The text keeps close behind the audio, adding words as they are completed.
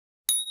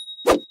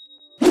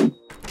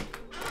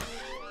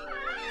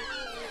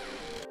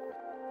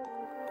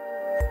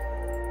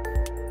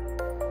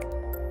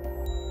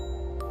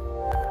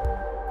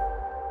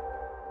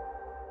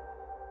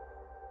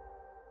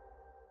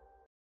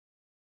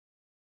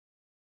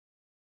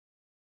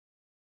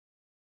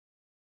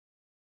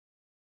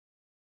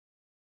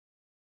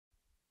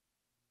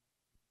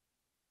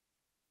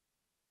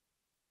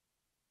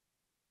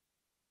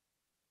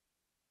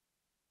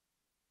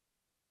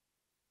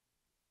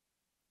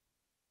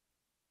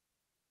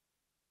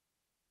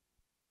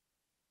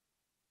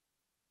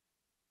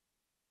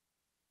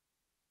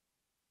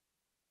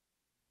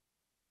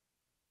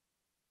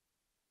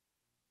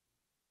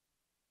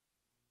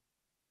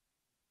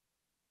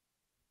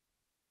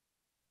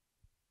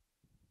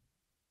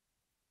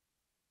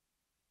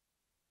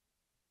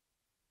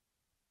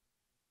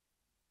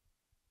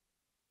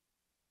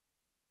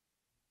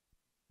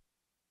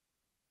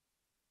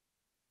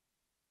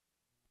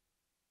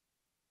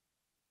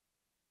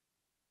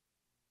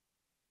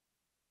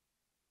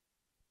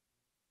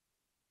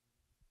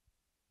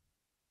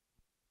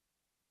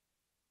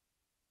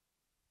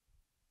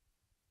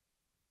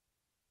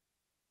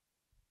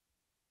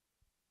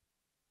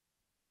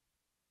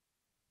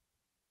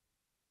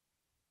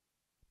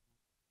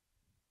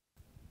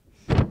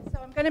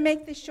I'm going to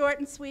make this short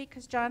and sweet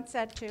because John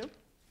said to.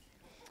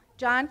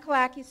 John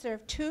Killacky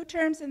served 2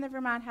 terms in the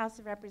Vermont House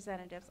of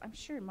Representatives. I'm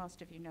sure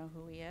most of you know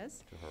who he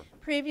is.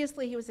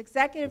 Previously, he was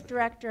executive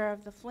director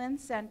of the Flynn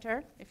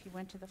Center. If you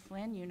went to the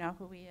Flynn, you know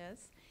who he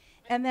is.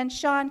 And then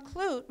Sean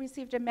Clute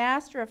received a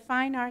Master of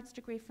Fine Arts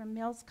degree from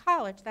Mills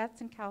College.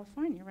 That's in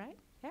California, right?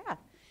 Yeah.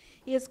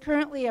 He is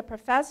currently a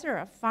professor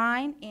of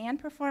fine and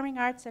performing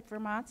arts at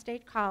Vermont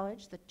State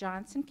College, the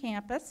Johnson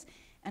campus,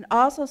 and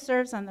also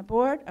serves on the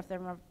board of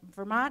the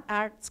Vermont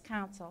Arts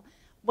Council.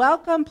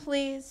 Welcome,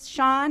 please,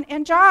 Sean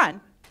and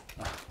John.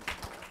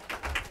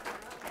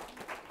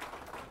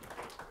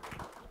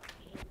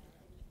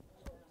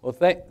 Well,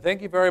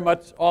 thank you very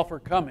much all for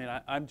coming.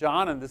 I'm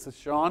John, and this is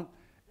Sean.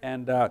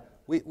 And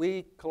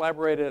we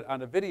collaborated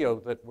on a video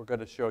that we're going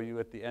to show you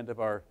at the end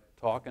of our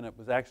talk, and it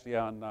was actually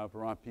on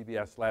Vermont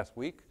PBS last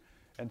week.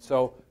 And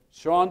so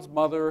Sean's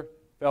mother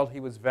felt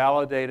he was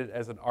validated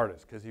as an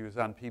artist because he was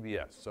on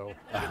PBS. So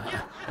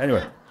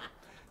anyway,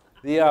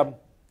 the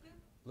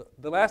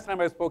last time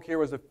I spoke here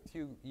was a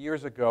few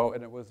years ago,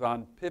 and it was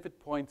on pivot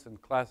points in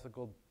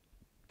classical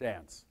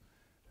dance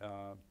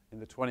in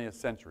the 20th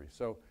century.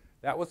 So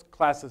that was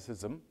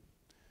classicism.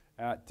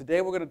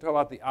 Today we're going to talk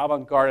about the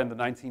avant-garde in the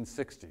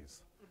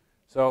 1960s.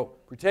 So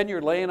pretend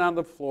you're laying on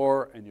the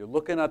floor and you're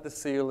looking at the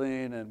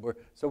ceiling, and we're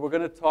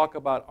going to talk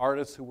about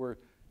artists who were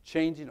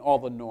changing all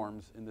the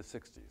norms in the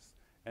 60s,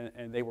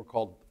 and they were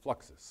called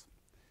Fluxus.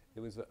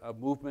 It was a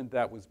movement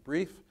that was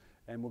brief,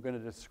 and we're going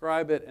to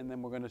describe it, and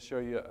then we're going to show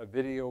you a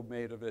video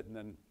made of it, and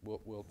then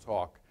we'll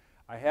talk.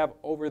 I have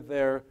over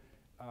there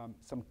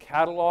some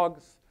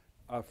catalogs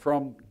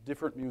from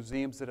different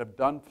museums that have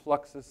done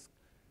Fluxus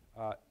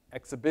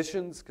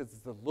exhibitions, because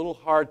it's a little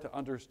hard to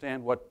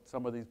understand what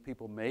some of these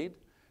people made.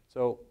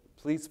 So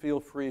please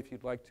feel free if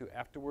you'd like to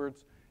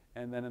afterwards.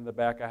 And then in the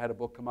back, I had a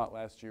book come out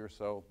last year,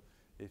 so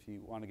if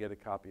you want to get a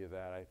copy of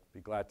that, I'd be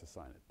glad to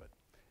sign it. But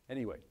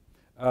anyway,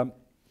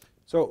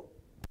 so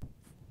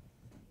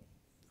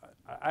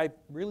I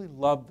really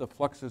love the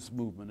Fluxus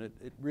movement.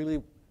 It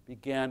really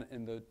began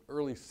in the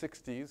early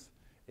 60s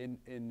in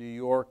New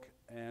York,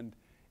 and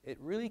it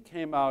really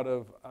came out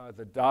of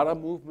the Dada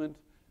movement,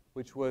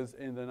 which was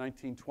in the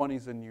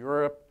 1920s in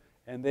Europe,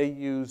 and they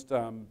used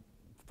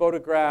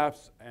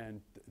photographs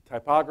and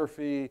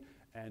typography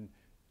and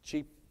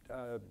cheap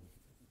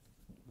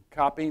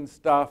copying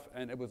stuff,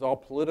 and it was all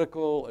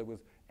political. It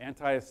was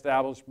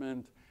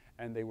anti-establishment,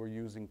 and they were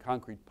using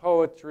concrete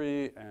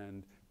poetry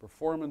and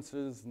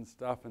performances and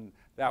stuff, and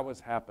that was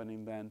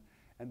happening then.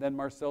 And then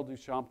Marcel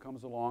Duchamp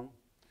comes along,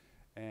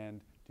 and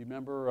do you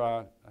remember,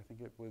 I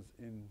think it was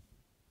in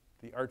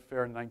the art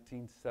fair in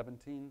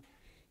 1917,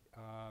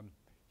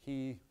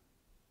 he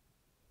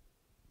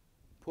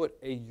put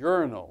a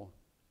urinal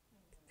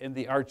in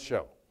the art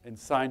show and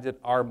signed it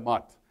Our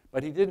Mutt.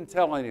 But he didn't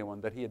tell anyone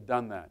that he had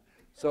done that.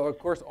 So, of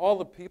course, all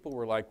the people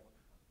were like,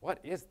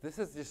 this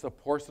is just a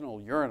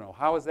porcelain urinal.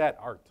 How is that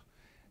art?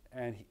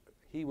 And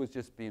he was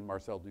just being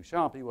Marcel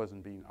Duchamp. He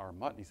wasn't being Our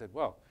Mutt. And he said,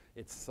 well,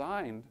 it's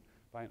signed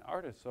by an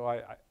artist, so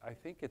I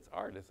think it's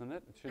art, isn't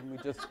it? Shouldn't we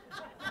just...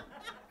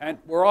 And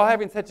we're all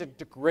having such a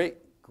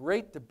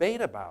great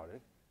debate about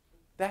it.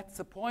 That's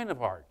the point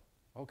of art,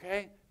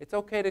 okay? It's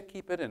okay to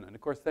keep it in. And,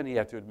 of course, then he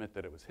had to admit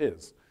that it was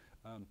his.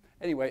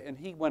 Anyway, and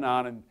he went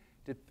on and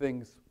did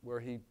things where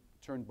he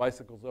turned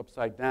bicycles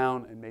upside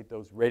down and made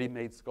those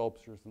ready-made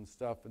sculptures and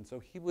stuff. And so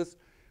he was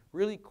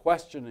really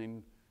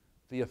questioning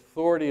the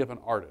authority of an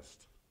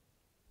artist,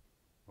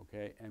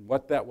 okay, and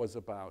what that was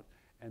about.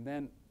 And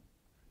then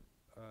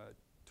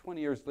 20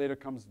 years later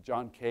comes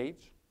John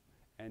Cage,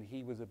 and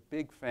he was a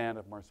big fan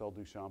of Marcel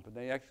Duchamp, and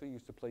they actually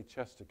used to play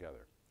chess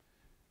together.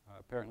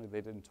 Apparently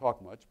they didn't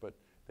talk much, but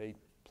they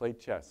played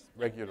chess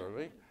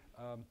regularly.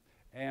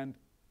 And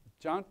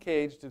John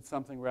Cage did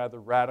something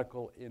rather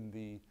radical in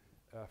the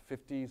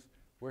 50s,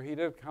 where he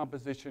did a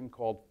composition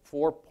called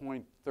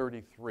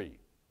 4.33.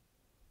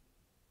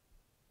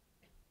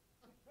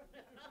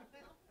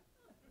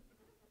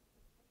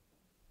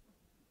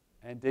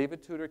 And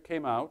David Tudor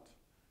came out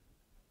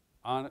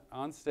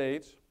on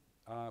stage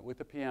with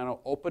the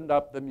piano, opened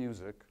up the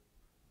music,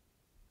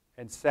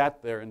 and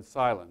sat there in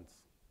silence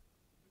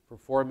for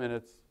 4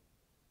 minutes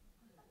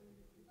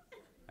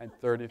and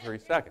 33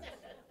 seconds.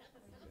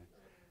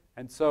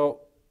 And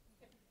so,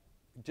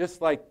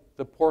 just like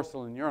the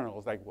porcelain urinal,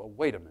 it's like, well,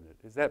 wait a minute,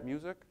 is that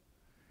music?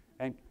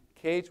 And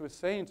Cage was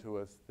saying to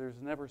us, there's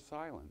never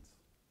silence.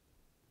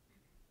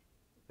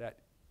 That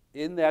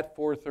in that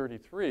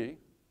 433,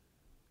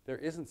 there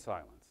isn't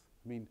silence.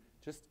 I mean,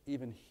 just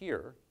even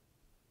here,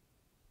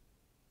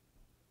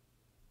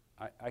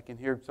 I can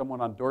hear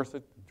someone on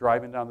Dorset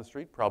driving down the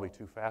street, probably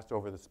too fast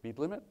over the speed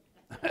limit.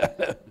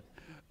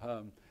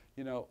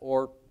 You know,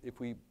 or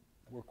if we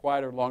were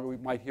quieter longer, we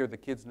might hear the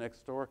kids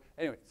next door.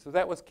 Anyway, so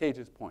that was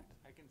Cage's point.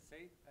 I can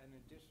say an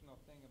additional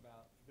thing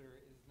about there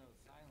is no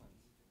silence.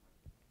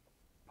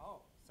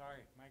 Oh,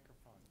 sorry,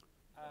 microphone.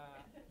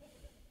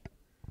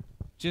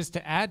 Just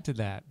to add to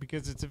that,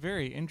 because it's a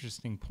very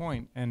interesting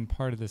point and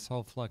part of this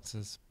whole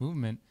Fluxus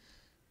movement,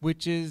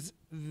 which is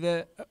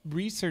the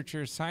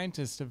researchers,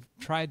 scientists have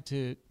tried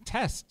to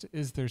test,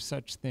 is there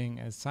such thing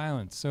as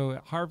silence? So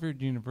at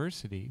Harvard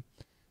University,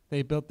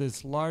 they built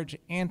this large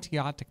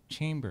antiotic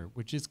chamber,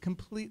 which is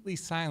completely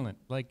silent,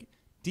 like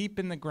deep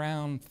in the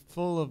ground,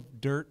 full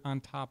of dirt on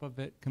top of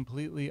it,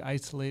 completely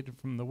isolated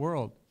from the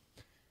world.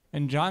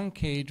 And John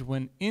Cage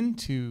went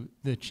into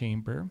the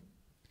chamber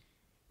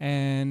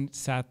and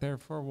sat there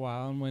for a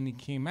while, and when he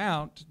came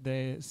out,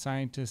 the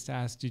scientist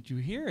asked, "Did you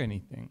hear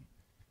anything?"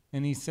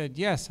 And he said,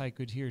 "Yes, I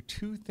could hear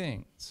two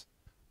things.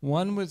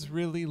 One was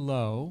really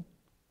low,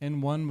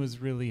 and one was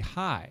really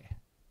high.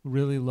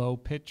 Really low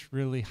pitch,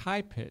 really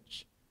high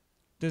pitch."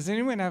 Does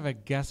anyone have a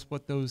guess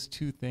what those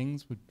two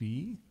things would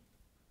be?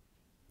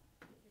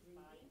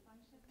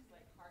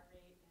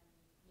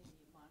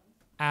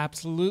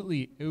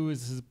 Absolutely. It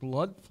was his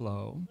blood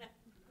flow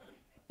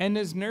and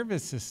his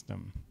nervous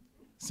system.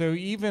 So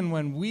even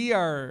when we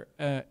are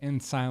in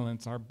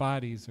silence, our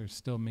bodies are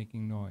still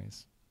making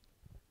noise.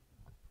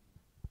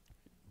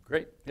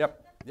 Great.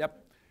 Yep.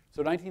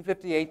 So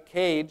 1958,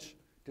 Cage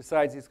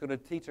decides he's going to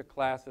teach a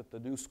class at the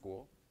New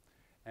School,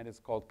 and it's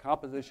called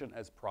Composition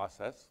as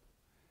Process.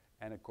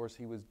 And of course,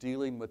 he was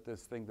dealing with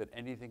this thing that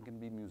anything can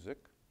be music,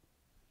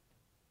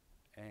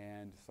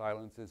 and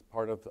silence is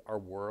part of our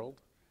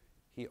world.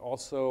 He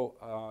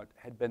also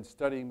had been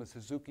studying with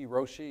Suzuki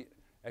Roshi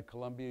at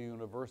Columbia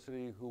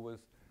University, who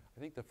was,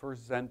 I think, the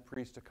first Zen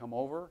priest to come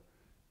over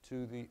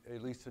to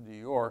at least to New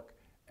York.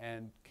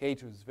 And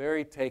Cage was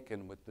very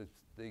taken with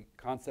the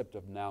concept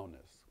of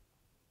nowness.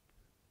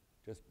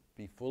 Just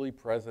be fully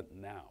present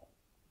now.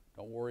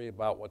 Don't worry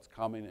about what's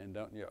coming, and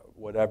don't,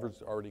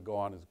 whatever's already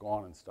gone is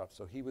gone and stuff.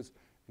 So he was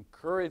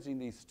encouraging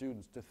these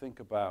students to think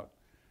about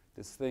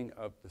this thing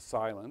of the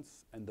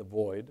silence and the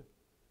void,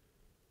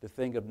 the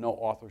thing of no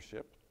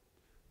authorship,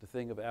 the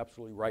thing of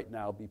absolutely right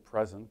now, be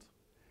present.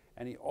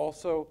 And he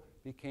also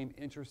became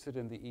interested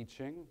in the I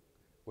Ching,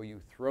 where you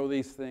throw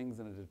these things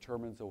and it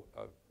determines a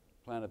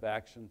plan of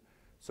action.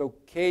 So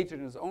Cage,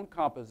 in his own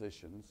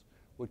compositions,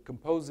 would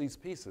compose these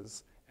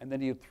pieces, and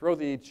then he would throw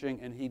the I Ching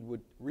and he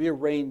would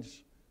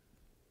rearrange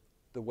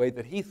the way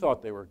that he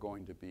thought they were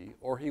going to be,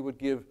 or he would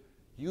give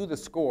you the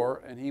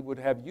score and he would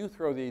have you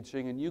throw the I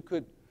Ching, and you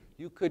could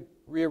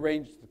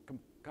rearrange the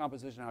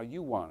composition how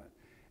you want it.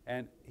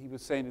 And he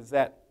was saying, is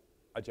that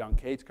a John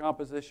Cage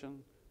composition,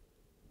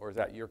 or is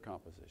that your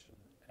composition?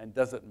 And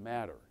does it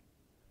matter?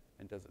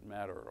 And does it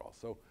matter at all?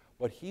 So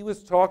what he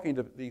was talking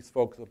to these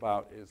folks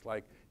about is,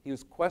 like, he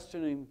was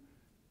questioning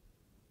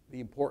the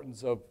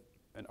importance of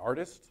an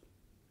artist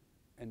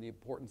and the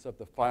importance of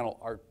the final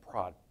art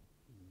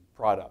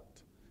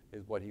product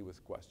is what he was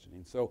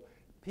questioning. So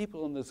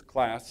people in this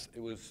class,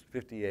 it was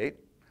 58,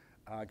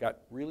 got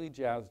really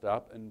jazzed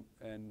up,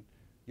 and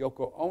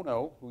Yoko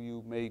Ono, who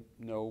you may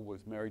know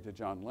was married to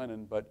John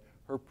Lennon, but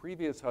her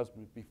previous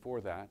husband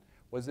before that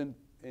was in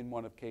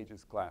one of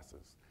Cage's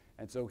classes.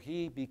 And so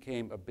he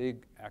became a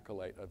big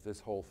acolyte of this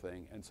whole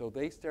thing. And so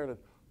they started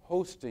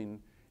hosting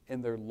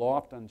in their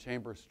loft on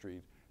Chambers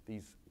Street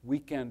these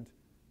weekend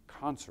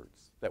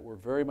concerts that were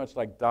very much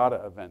like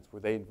Dada events,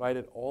 where they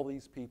invited all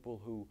these people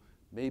who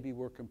maybe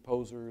were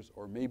composers,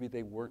 or maybe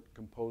they weren't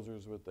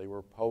composers, but they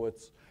were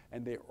poets,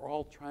 and they were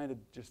all trying to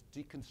just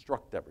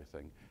deconstruct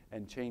everything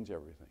and change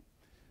everything.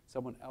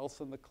 Someone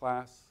else in the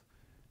class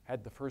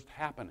had the first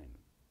happening,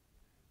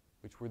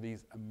 which were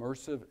these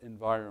immersive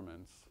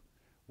environments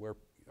where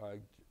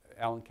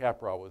Alan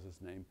Caprow was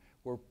his name,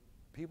 where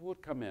people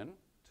would come in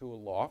to a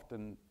loft,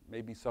 and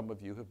maybe some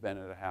of you have been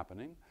at a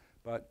happening,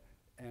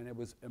 and it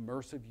was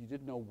immersive. You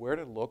didn't know where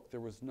to look.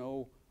 There was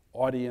no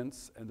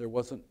audience, and there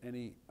wasn't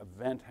any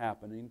event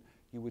happening.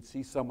 You would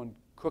see someone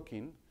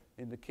cooking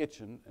in the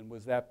kitchen, and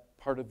was that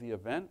part of the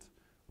event,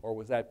 or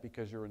was that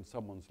because you're in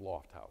someone's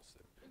loft house?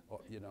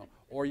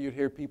 Or you'd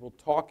hear people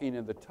talking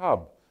in the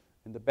tub,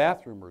 in the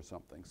bathroom or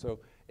something. So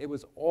it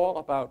was all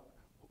about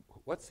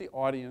what's the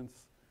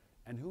audience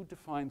and who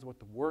defines what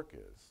the work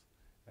is.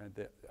 And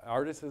the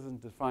artist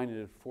isn't defining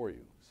it for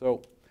you.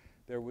 So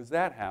there was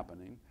that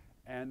happening.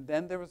 And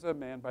then there was a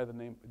man by the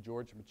name of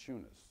George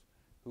Machunas,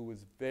 who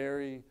was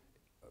very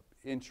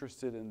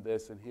interested in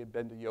this, and he had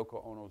been to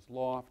Yoko Ono's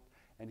loft,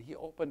 and he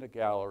opened a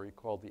gallery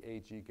called the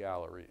AG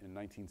Gallery in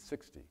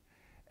 1960.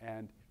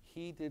 And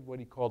he did what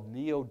he called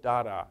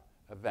Neo-Dada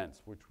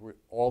events, which were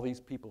all these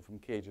people from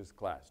Cage's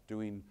class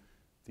doing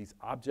these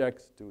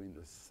objects, doing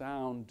the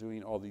sound,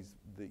 doing all these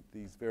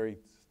very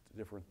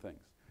different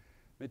things.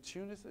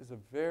 Machunas is a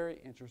very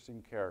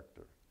interesting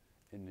character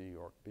in New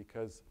York,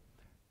 because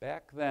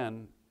back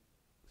then,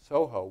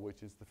 Soho,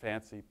 which is the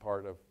fancy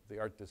part of the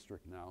art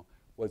district now,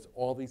 was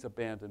all these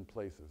abandoned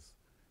places.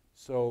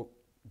 So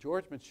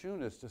George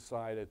Machunas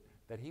decided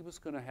that he was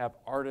going to have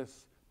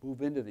artists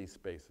move into these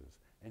spaces.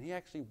 And he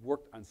actually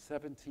worked on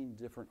 17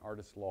 different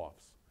artist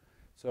lofts.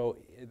 So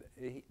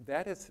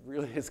that is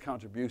really his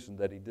contribution,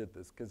 that he did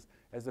this, because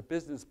as a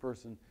business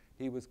person,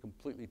 he was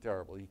completely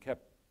terrible. He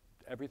kept,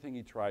 everything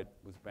he tried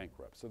was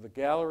bankrupt. So the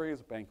gallery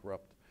is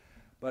bankrupt,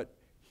 but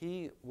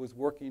he was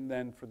working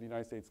then for the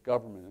United States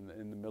government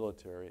in the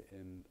military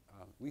in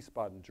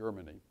Wiesbaden,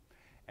 Germany.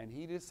 And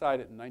he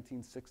decided in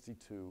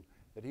 1962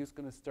 that he was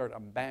going to start a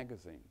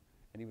magazine,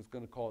 and he was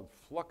going to call it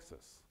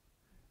Fluxus.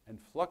 And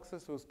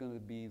Fluxus was going to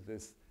be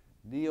this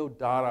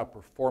neo-Dada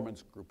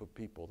performance group of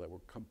people that were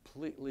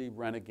completely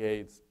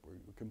renegades,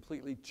 were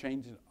completely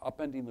changing,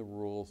 upending the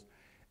rules.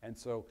 And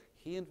so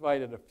he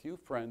invited a few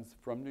friends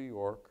from New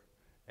York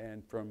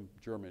and from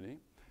Germany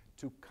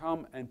to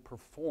come and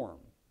perform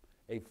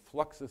a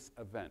Fluxus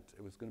event.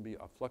 It was going to be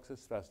a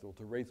Fluxus festival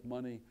to raise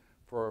money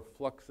for a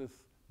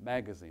Fluxus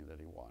magazine that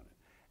he wanted.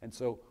 And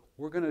so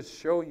we're going to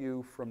show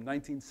you from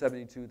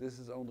 1972, this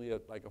is only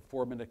like a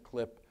 4-minute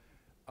clip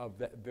of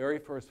the very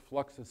first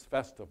Fluxus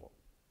festival.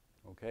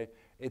 Okay?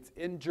 It's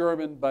in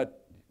German,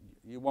 but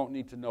you won't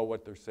need to know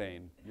what they're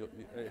saying.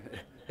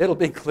 It'll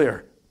be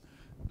clear.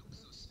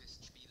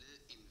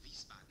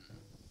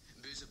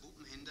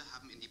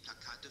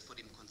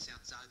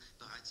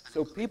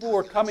 So people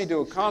were coming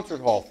to a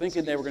concert hall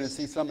thinking they were going to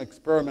see some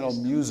experimental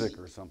music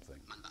or something.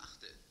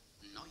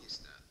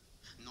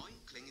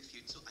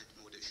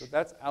 So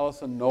that's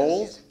Alison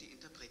Knowles.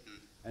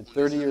 And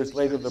 30 years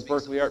later, the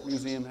Berkeley Art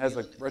Museum has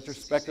a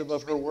retrospective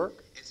of her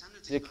work.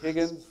 Dick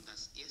Higgins,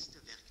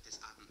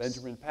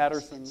 Benjamin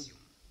Patterson,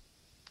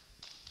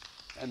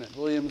 Emmett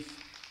Williams.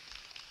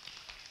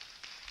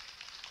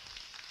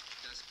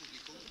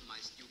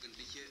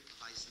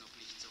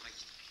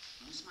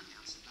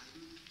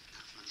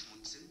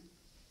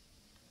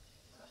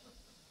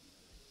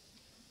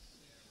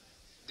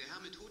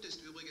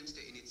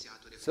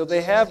 So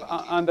they have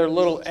on their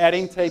little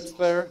adding tapes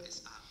there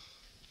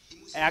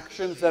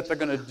actions that they're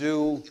going to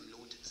do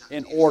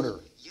in order,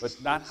 but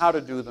not how to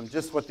do them,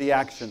 just what the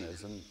action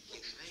is. And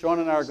Sean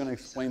and I are going to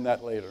explain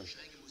that later.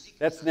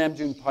 That's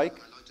Namjoon Pike.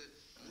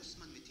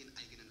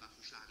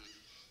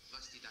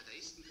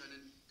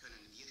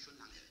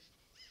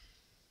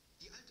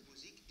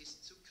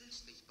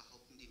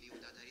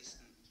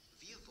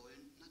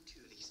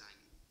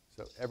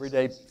 So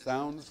everyday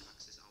sounds.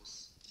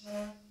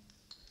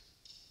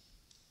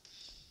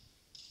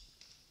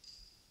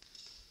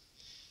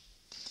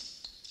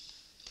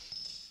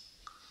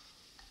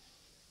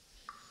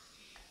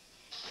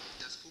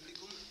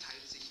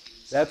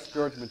 That's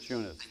George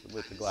Machunas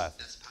with the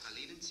glasses.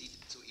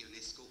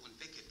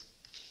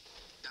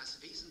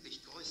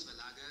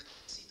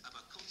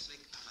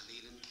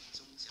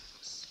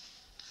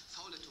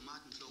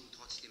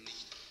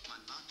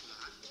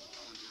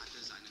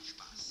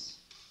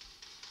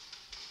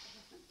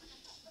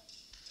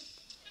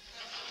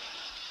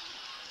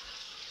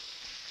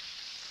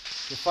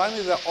 So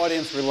finally the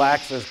audience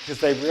relaxes because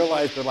they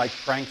realize they're like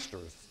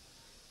pranksters.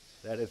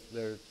 That if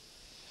they're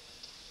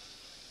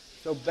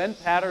So Ben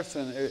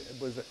Patterson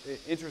was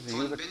interesting.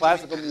 He was a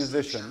classical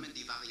musician,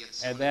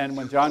 and then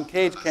when John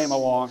Cage came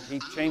along, he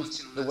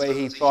changed the way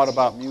he thought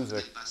about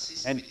music.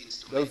 And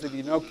those of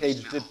you know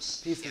Cage did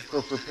pieces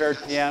for prepared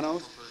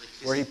pianos,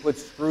 where he put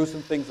screws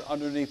and things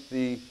underneath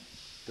the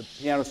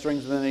piano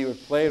strings, and then he would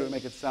play it to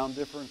make it sound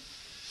different.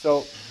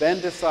 So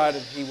Ben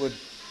decided he would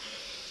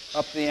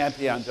up the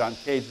ante on John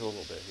Cage a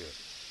little bit here.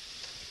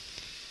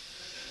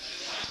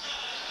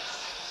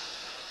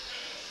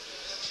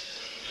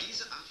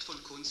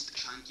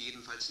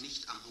 Jedenfalls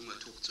nicht am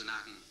Hungertuch zu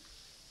nagen.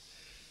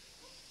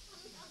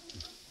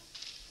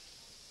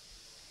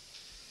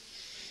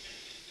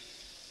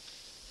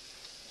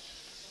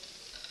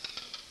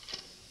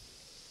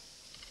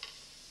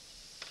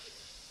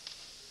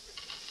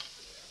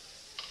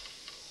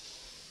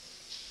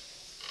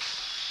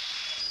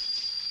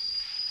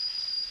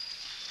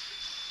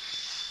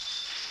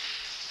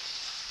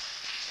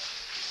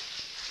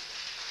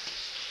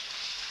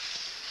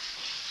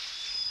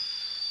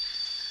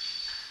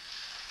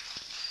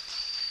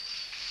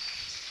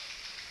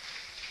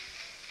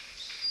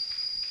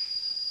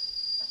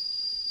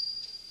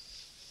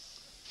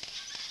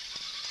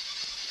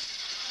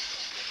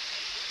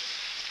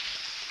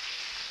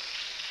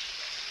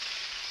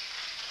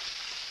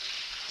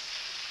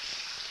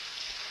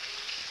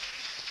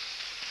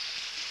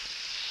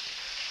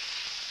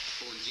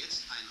 Und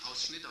jetzt ein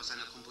Ausschnitt aus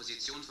einer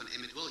Komposition von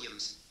Emmett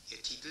Williams.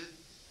 Ihr Titel: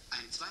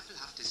 Ein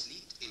zweifelhaftes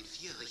Lied in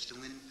 4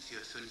 Richtungen für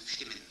 5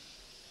 Stimmen.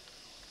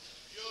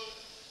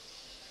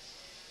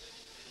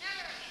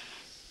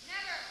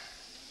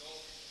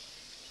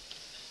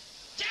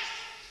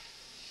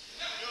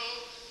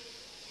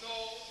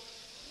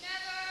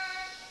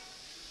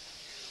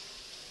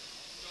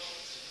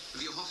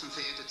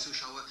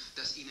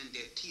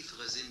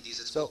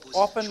 So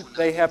often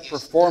they have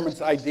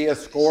performance idea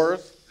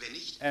scores,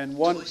 and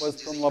one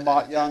was from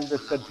Lamont Young that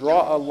said,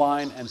 draw a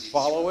line and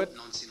follow it.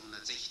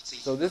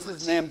 So this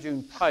is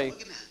Namjoon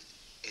Pike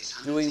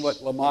doing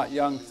what Lamont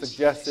Young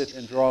suggested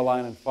and draw a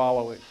line and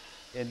follow it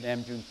in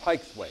Namjoon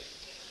Pike's way.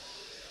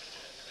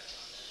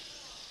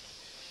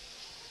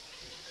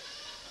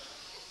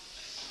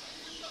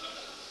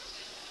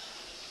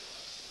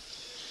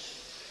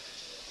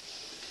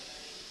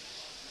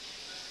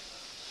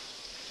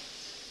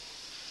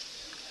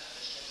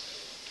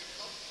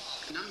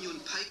 Namjoon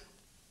Pike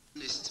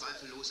ist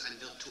zweifellos ein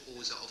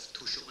Virtuose auf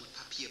Tusche und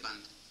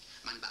Papierband.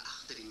 Man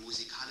beachte den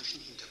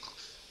musikalischen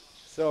Hinterkopf.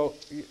 So,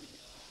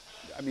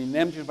 I mean,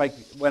 Namjoon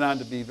Paik went on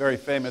to be very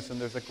famous,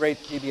 and there's a great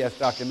PBS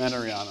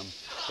documentary on him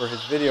for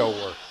his video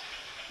work.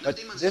 But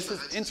this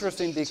is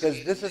interesting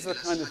because this is the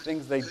kind of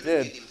things they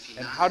did,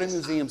 and how do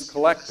museums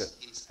collect it?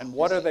 And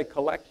what are they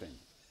collecting?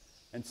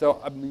 And so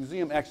a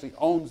museum actually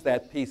owns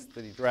that piece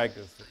that he dragged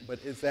us, but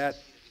it's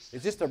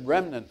just a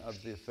remnant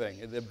of the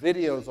thing. The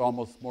video is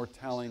almost more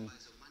telling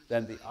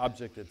than the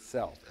object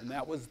itself. And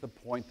that was the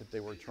point that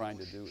they were trying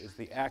to do, is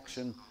the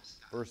action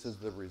versus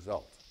the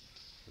result.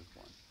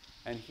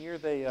 And here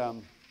they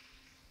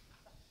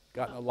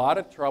got in a lot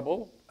of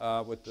trouble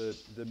with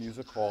the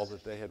music hall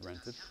that they had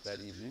rented that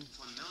evening.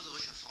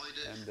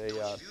 And they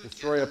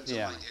destroy a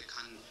piano.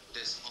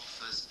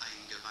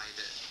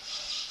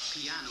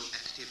 Piano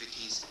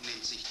Activities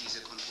nennt sich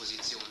diese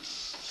Komposition.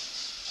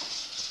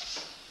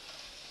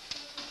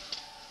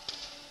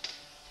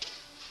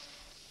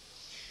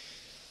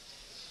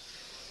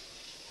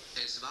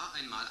 Es war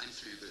einmal ein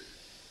Flügel.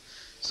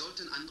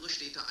 Sollten andere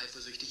Städte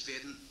eifersüchtig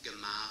werden,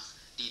 Gemach.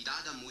 Die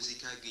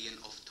Dada-Musiker gehen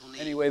auf Tournee.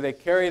 Anyway, they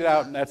carry it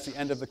out, and that's the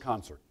end of the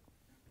concert.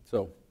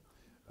 So,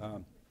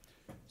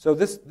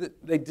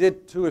 they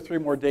did 2 or 3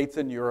 more dates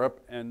in Europe,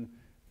 and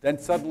then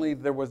suddenly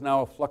there was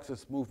now a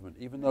Fluxus movement.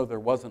 Even though there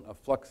wasn't a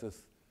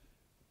Fluxus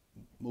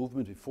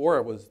movement before,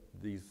 it was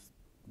these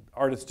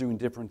artists doing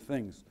different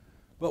things.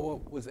 But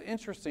what was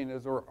interesting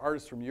is there were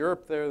artists from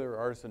Europe there were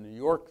artists in New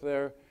York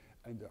there,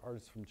 and the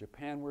artists from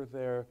Japan were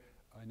there,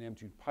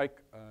 Namjoon Paik,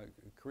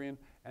 Korean,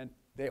 and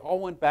they all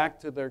went back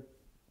to their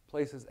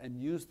places and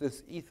used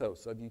this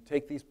ethos of you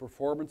take these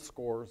performance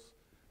scores,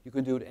 you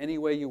can do it any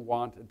way you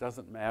want, it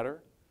doesn't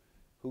matter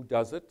who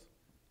does it,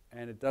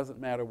 and it doesn't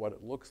matter what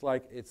it looks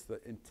like, it's the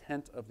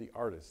intent of the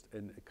artist,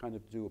 and kind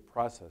of do a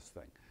process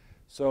thing.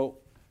 So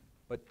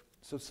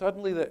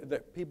suddenly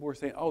the people were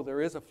saying, oh,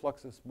 there is a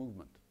Fluxus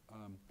movement.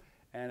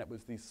 And it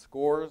was these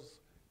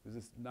scores, it was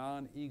this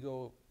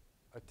non-ego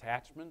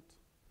attachment.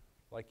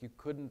 Like you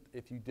couldn't,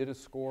 if you did a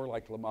score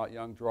like Lamont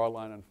Young, Draw a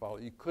Line and Follow,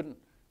 you couldn't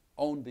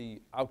own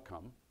the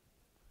outcome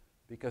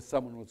because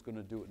someone was going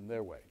to do it in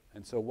their way.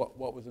 And so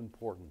what was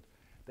important?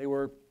 They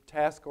were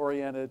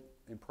task-oriented,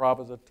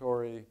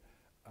 improvisatory.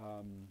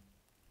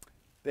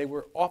 They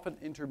were often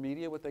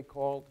intermediate, what they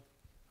called,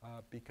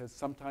 because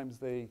sometimes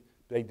they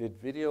did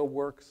video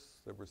works.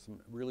 There were some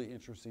really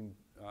interesting,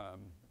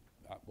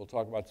 we'll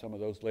talk about some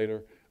of those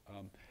later.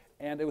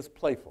 And it was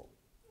playful,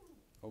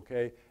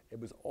 okay? It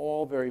was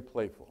all very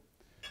playful.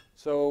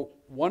 So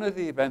one of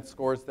the event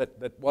scores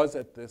that was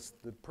at this,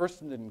 the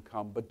person didn't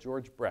come, but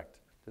George Brecht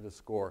did a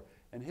score.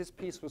 And his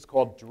piece was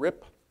called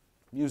Drip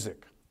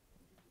Music.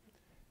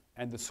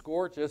 And the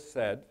score just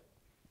said,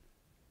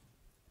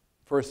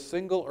 for a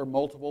single or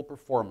multiple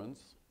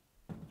performance,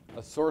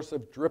 a source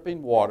of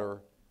dripping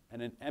water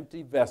and an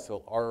empty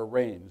vessel are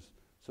arranged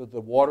so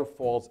the water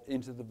falls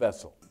into the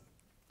vessel.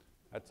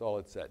 That's all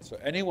it said. So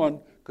anyone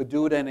could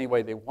do it any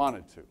way they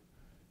wanted to.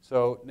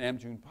 So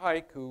Namjoon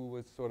Paik, who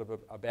was sort of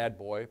a bad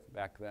boy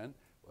back then,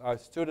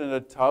 stood in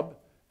a tub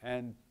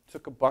and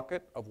took a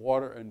bucket of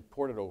water and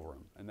poured it over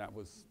him. And that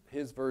was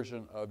his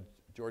version of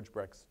George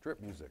Brecht's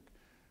drip music.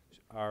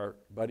 Our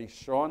buddy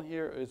Sean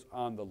here is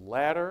on the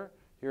ladder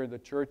here in the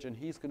church, and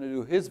he's going to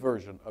do his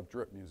version of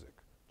drip music,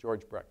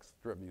 George Brecht's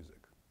drip music.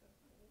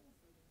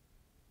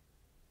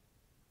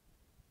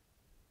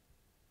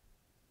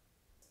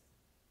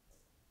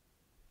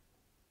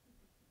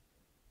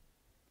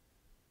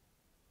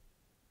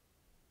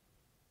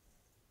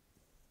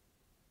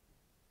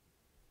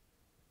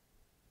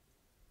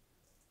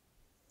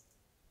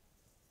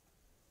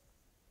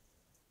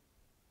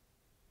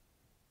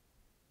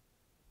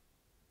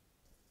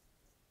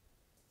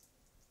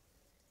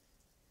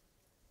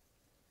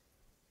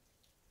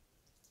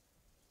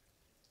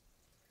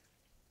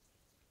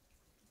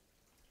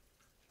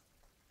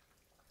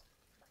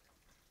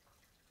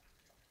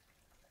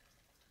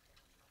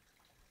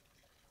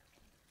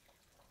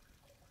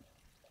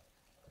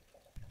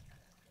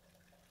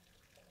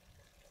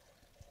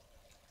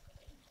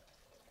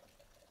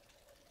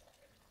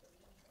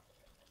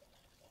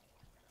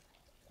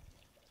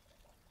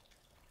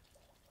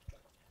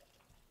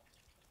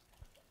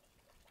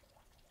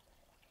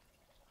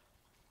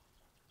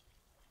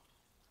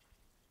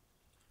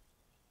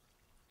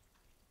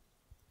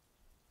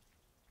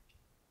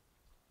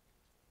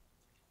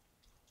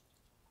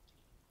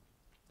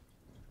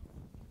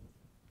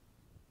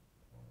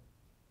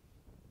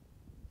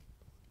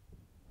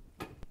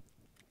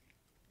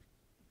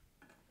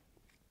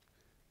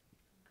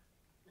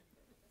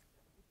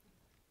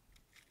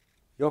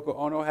 Yoko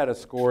Ono had a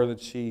score that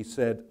she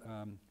said,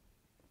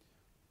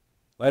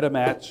 light a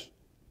match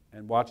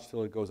and watch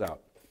till it goes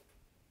out.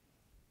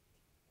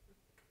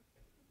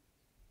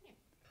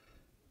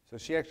 So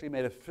she actually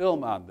made a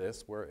film on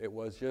this where it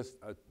was just,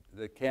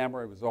 the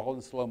camera, it was all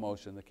in slow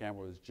motion, the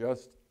camera was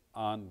just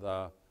on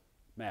the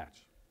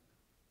match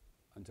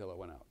until it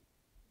went out.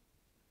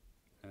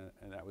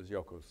 And that was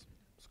Yoko's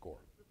score.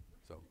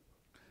 So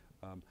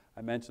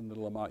I mentioned the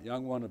Lamont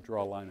Young one of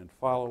Draw a Line and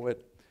Follow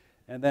It.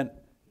 And then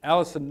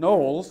Allison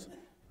Knowles,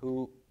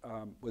 who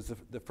was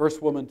the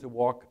first woman to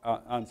walk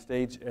on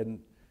stage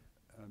in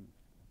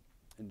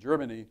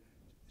Germany.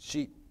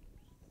 She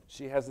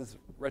has this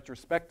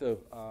retrospective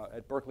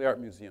at Berkeley Art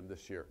Museum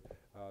this year,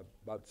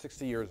 about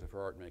 60 years of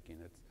her art making.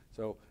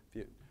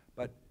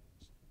 But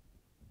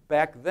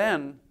back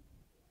then,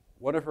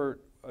 one of her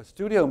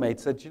studio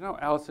mates said, "You know,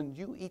 Allison,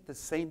 you eat the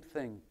same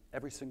thing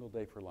every single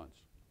day for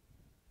lunch."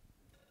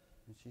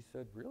 And she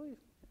said, "Really?"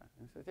 Yeah.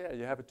 And I said, "Yeah,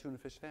 you have a tuna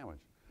fish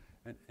sandwich."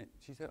 And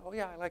she said, "Oh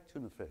yeah, I like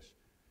tuna fish."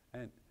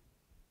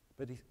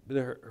 But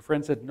her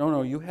friend said,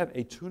 "No, you have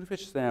a tuna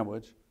fish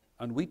sandwich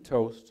on wheat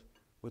toast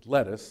with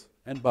lettuce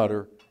and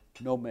butter,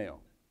 no mayo,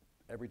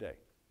 every day.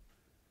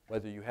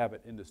 Whether you have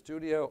it in the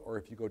studio or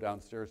if you go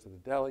downstairs to the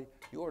deli,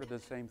 you order the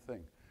same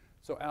thing."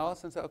 So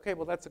Allison said, "Okay,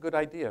 well, that's a good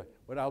idea.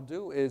 What I'll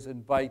do is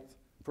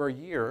for a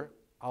year,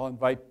 I'll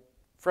invite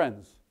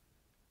friends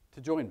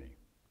to join me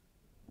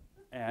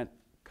and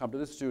come to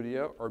the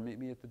studio or meet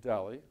me at the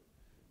deli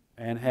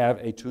and have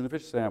a tuna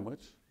fish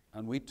sandwich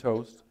on wheat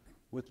toast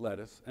with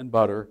lettuce and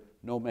butter,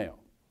 no mayo."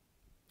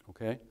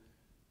 Okay?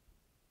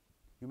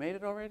 You made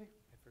it already?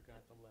 I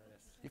forgot the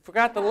lettuce. You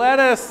forgot the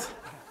lettuce!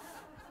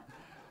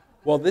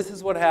 Well, this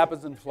is what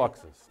happens in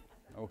Fluxus,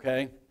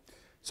 okay?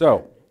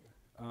 So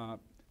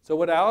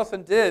what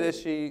Allison did is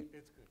she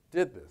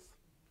did this.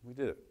 We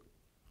did it.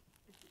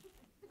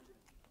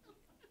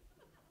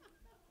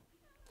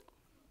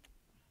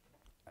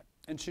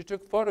 And she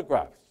took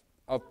photographs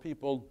of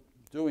people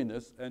doing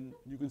this, and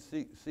you can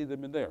see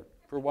them in there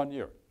for 1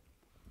 year.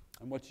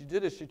 And what she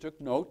did is she took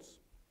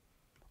notes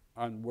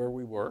on where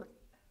we were.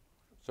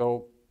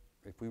 So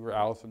if we were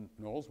Allison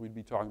Knowles, we'd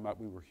be talking about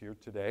we were here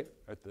today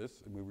at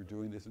this, and we were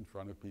doing this in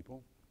front of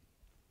people.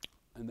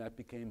 And that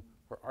became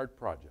her art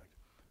project.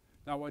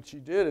 Now what she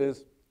did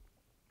is,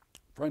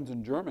 friends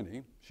in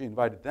Germany, she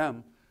invited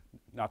them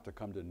not to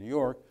come to New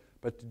York,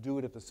 but to do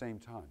it at the same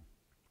time.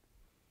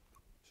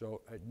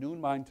 So at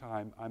noon my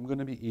time, I'm going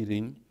to be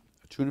eating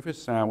a tuna fish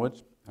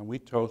sandwich and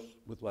wheat toast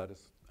with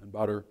lettuce and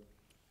butter,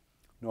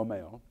 no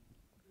mayo.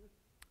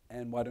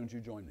 And why don't you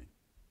join me?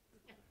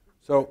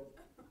 So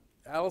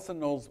Allison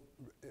Knowles,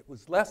 it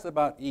was less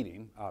about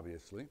eating,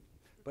 obviously,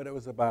 but it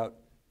was about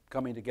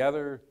coming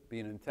together,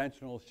 being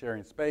intentional,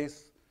 sharing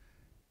space,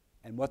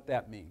 and what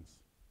that means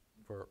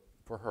for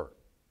her.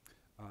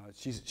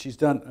 She's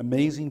done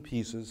amazing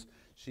pieces.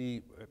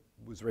 She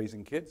was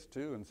raising kids,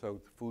 too, and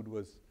so food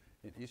was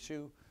an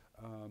issue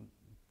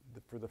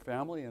for the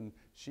family, and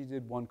she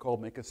did one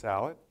called Make a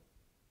Salad,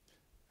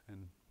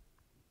 and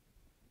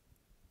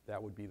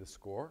that would be the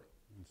score.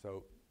 And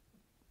so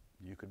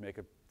you could make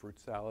a fruit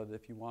salad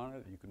if you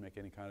wanted. You could make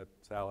any kind of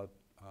salad.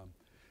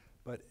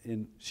 But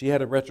she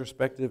had a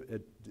retrospective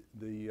at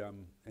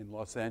in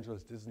Los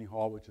Angeles Disney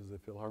Hall, which is a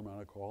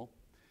Philharmonic Hall,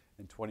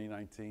 in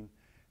 2019.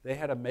 They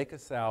had a Make a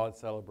Salad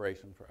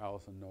celebration for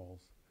Allison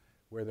Knowles,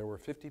 where there were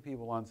 50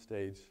 people on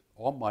stage,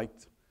 all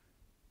mic'd,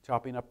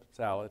 chopping up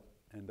salad,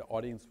 and the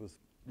audience was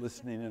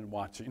listening and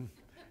watching.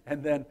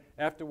 And then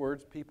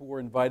afterwards, people were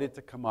invited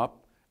to come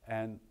up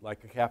and,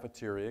 like a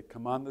cafeteria,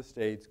 come on the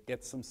stage,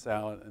 get some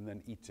salad, and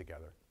then eat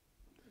together.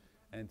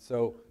 And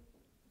so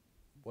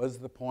was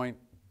the point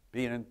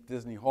being in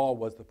Disney Hall,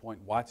 was the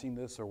point watching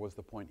this, or was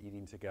the point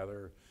eating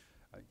together?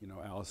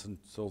 Allison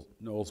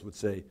Knowles would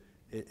say,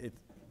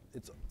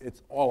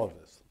 it's all of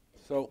this.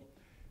 So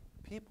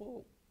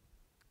people,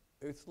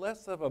 it's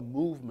less of a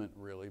movement,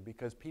 really,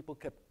 because people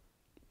kept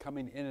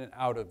coming in and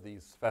out of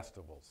these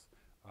festivals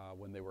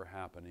when they were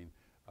happening.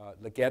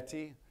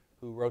 Ligeti,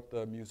 who wrote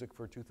the music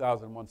for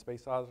 2001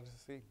 Space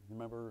Odyssey,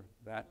 remember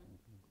that?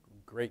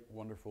 Great,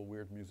 wonderful,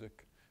 weird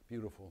music,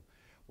 beautiful.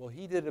 Well,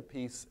 he did a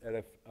piece at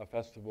a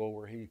festival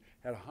where he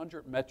had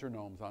 100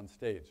 metronomes on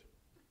stage.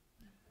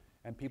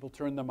 And people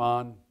turned them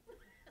on.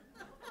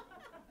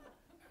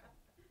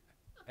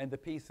 And the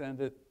piece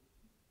ended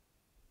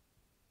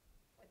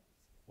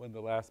when the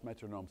last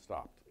metronome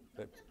stopped.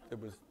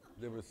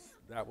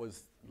 That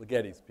was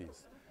Ligeti's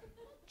piece.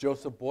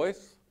 Joseph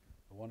Beuys,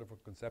 a wonderful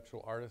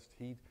conceptual artist,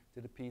 he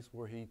did a piece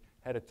where he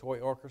had a toy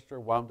orchestra,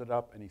 wound it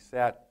up, and he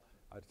sat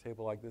at a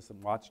table like this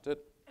and watched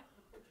it.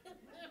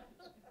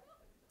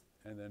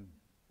 And then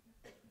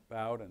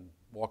bowed and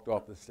walked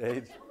off the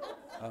stage.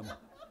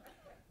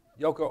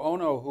 Yoko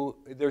Ono,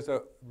 there's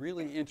a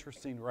really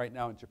interesting, right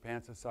now in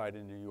Japan Society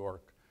in New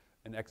York,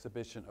 an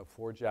exhibition of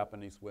 4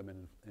 Japanese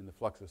women in the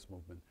Fluxus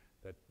movement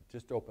that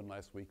just opened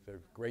last week.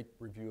 There's a great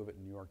review of it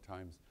in New York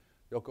Times.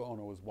 Yoko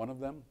Ono was one of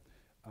them.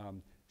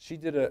 She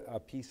did a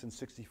piece in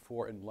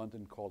 '64 in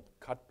London called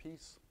Cut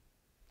Piece.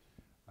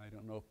 I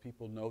don't know if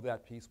people know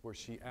that piece, where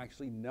she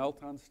actually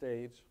knelt on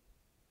stage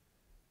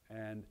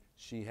and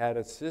she had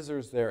a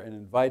scissors there and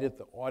invited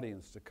the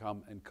audience to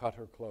come and cut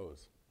her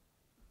clothes.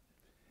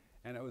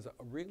 And it was a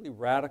really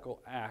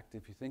radical act,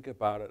 if you think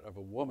about it, of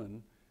a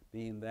woman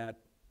being that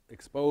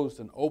exposed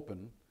and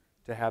open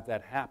to have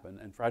that happen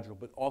and fragile,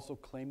 but also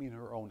claiming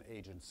her own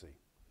agency.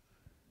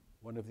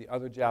 One of the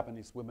other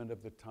Japanese women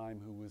of the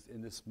time who was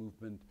in this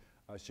movement,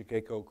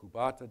 Shigeko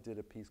Kubata, did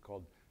a piece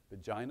called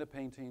Vagina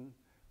Painting,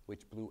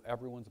 which blew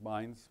everyone's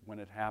minds when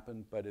it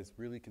happened, but is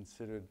really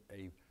considered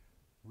a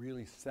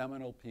really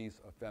seminal piece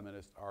of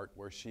feminist art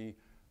where she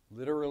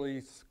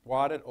literally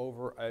squatted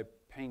over a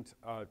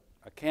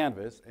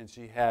canvas, and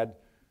she had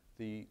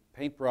the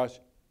paintbrush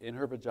in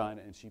her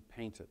vagina, and she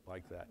painted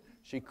like that.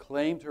 She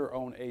claimed her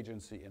own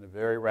agency in a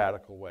very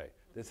radical way.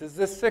 This is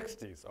the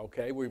 60s,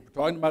 okay? We're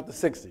talking about the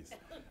 60s.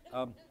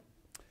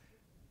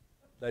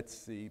 Let's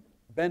see.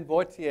 Ben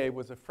Vautier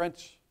was a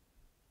French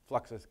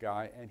Fluxus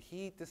guy, and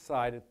he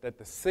decided that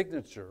the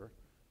signature,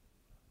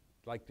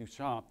 like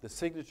Duchamp, the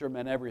signature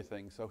meant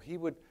everything. So he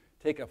would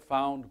take a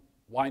found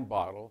wine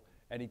bottle,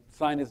 and he'd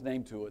sign his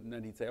name to it, and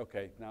then he'd say,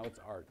 okay, now it's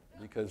art,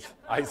 because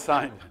I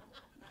signed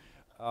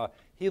it.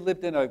 He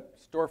lived in a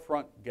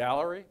storefront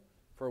gallery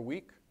for a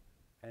week,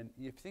 and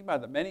you think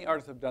about it, many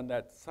artists have done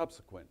that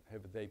subsequent,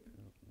 have they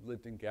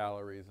lived in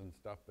galleries and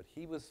stuff, but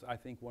he was, I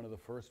think, one of the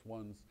first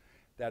ones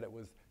that it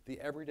was the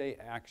everyday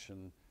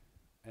action,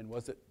 and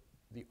was it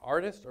the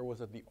artist or was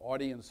it the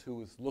audience who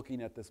was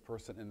looking at this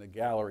person in the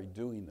gallery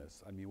doing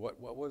this? I mean, what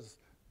was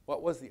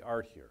the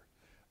art here?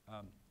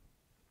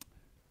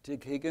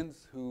 Tig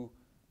Higgins, who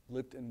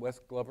lived in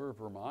West Glover,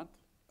 Vermont,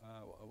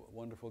 a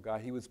wonderful guy.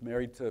 He was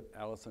married to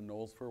Allison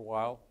Knowles for a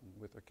while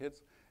with their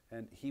kids,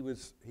 and he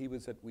was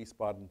at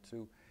Wiesbaden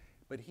too.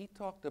 But he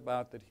talked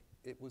about that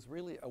it was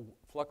really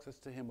Fluxus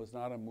to him was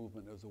not a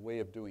movement; it was a way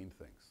of doing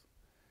things.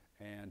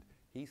 And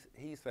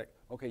he's like,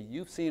 okay,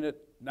 you've seen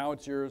it, now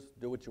it's yours.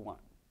 Do what you want.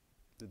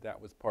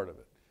 That was part of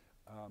it.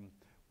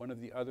 One of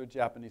the other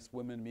Japanese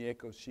women,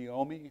 Mieko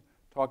Shiomi,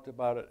 talked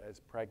about it as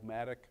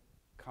pragmatic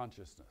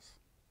consciousness,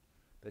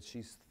 that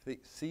she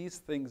sees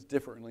things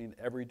differently in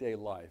everyday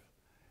life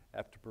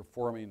after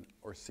performing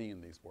or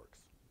seeing these works.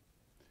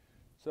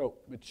 So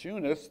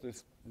Machunas,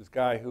 this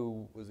guy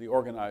who was the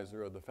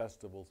organizer of the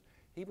festivals,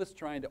 he was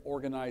trying to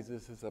organize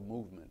this as a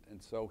movement,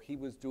 and so he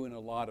was doing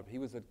he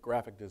was a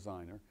graphic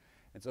designer,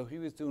 and so he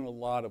was doing a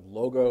lot of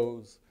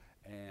logos,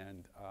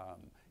 and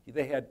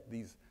they had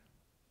these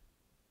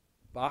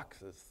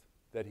boxes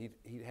that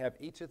he'd have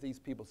each of these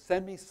people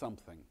send me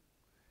something,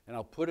 and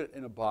I'll put it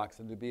in a box,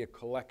 and there'd be a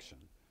collection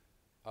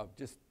of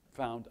just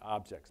found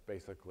objects,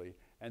 basically,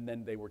 and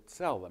then they would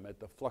sell them at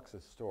the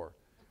Fluxus store.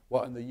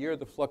 Well, in the year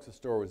the Fluxus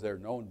store was there,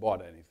 no one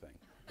bought anything.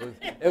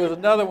 It was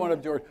another one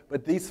of George,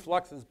 but these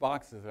Fluxus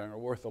boxes are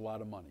worth a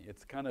lot of money.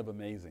 It's kind of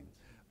amazing.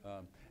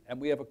 And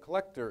we have a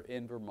collector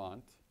in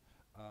Vermont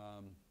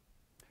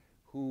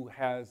who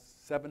has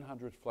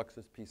 700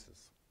 Fluxus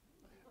pieces.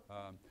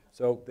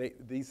 So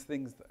these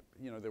things,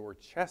 there were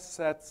chess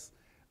sets,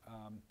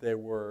 they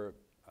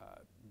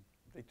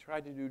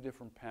tried to do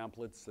different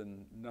pamphlets,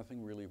 and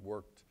nothing really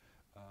worked.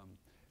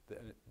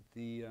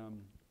 They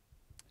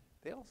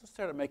also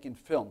started making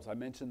films. I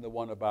mentioned the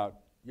one about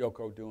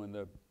Yoko doing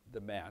the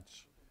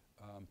match.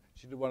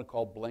 She did one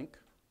called Blink,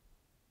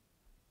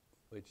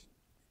 which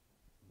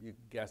you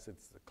guess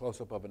it's the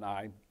close-up of an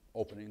eye,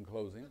 opening and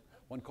closing.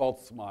 One called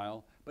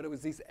Smile. But it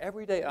was these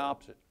everyday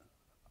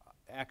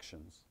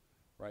actions,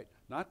 right?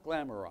 Not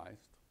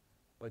glamorized,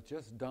 but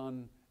just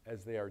done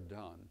as they are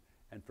done,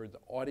 and for the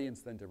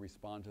audience then to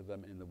respond to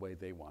them in the way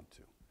they want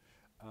to.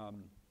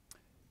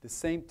 The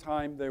same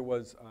time, there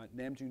was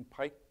Namjoon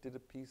Pike did a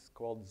piece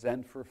called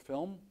Zen for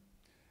Film,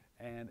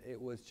 and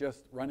it was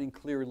just running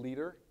clear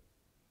leader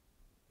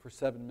for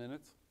 7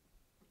 minutes.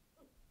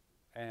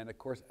 And of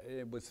course,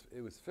 it was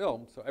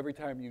filmed, so every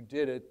time you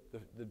did it,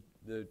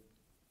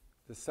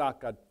 the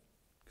sock got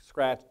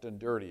scratched and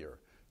dirtier.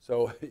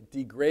 So it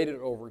degraded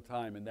over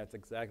time, and that's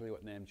exactly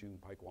what Namjoon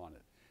Pike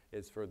wanted,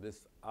 is for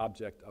this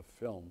object of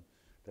film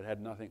that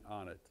had nothing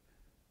on it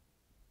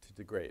to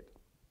degrade.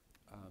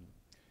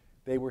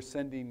 They were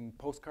sending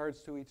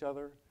postcards to each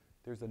other.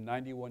 There's a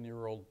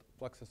 91-year-old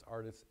Fluxus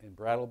artist in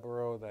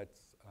Brattleboro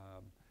that's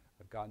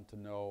I've gotten to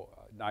know.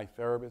 Nye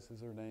Farabis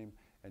is her name,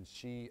 and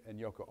she and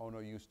Yoko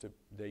Ono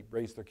they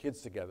raised their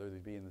kids together.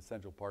 They'd be in the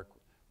Central Park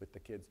with the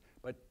kids.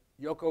 But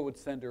Yoko would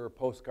send her a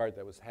postcard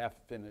that was half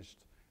finished,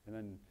 and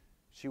then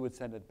she would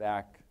send it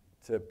back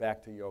to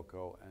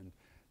Yoko. And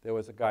there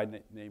was a guy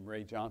named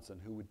Ray Johnson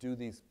who would do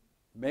these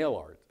mail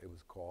art, it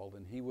was called,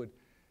 and he would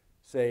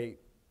say,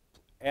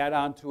 add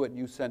on to it and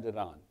you send it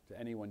on to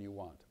anyone you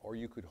want. Or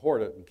you could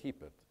hoard it and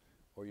keep it,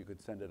 or you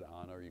could send it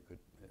on, or you could,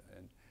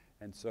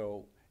 and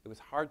so it was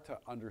hard to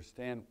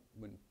understand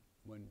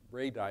when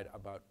Ray died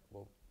about,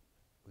 well,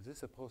 was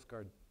this a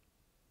postcard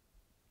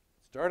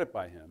started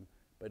by him,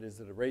 but is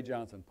it a Ray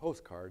Johnson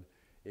postcard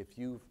if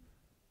you've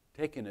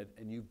taken it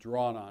and you've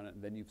drawn on it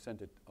and then you've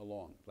sent it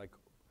along? Like,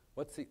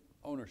 what's the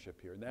ownership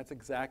here? And that's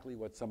exactly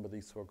what some of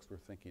these folks were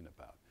thinking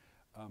about.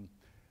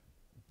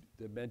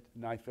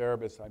 Nye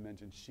Farabis, I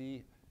mentioned,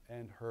 she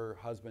and her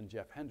husband,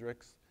 Jeff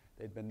Hendricks,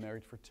 they'd been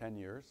married for 10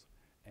 years,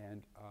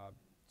 and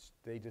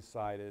they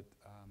decided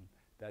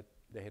that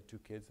they had 2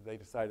 kids. They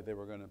decided they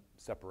were going to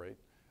separate.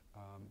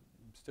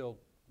 Still,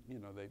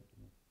 they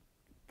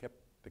kept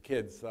the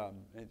kids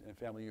and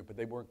family, but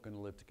they weren't going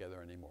to live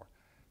together anymore.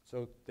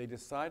 So they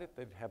decided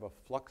they'd have a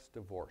Flux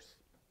divorce,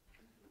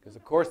 because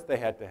of course they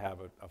had to have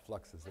a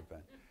Fluxus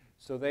event.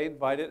 So they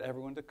invited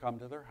everyone to come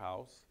to their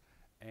house,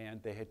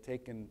 and they had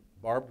taken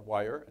barbed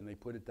wire and they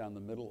put it down the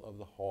middle of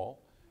the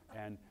hall,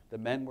 And the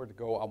men were to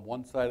go on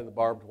one side of the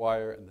barbed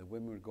wire and the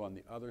women would go on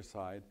the other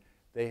side.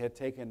 They had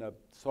taken a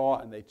saw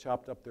and they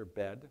chopped up their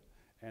bed,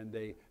 and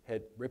they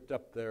had ripped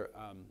up their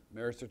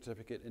marriage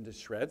certificate into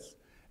shreds.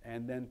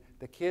 And then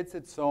the kids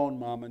had sewn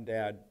mom and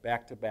dad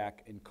back to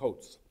back in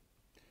coats.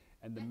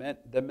 And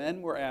the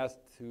men were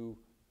asked to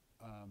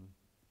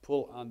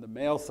pull on the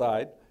male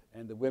side,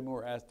 and the women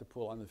were asked to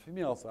pull on the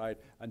female side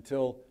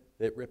until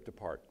they ripped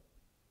apart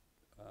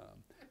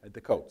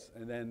the coats.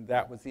 And then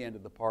that was the end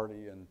of the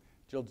party. And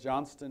Jill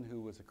Johnston,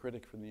 who was a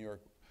critic for New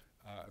York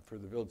for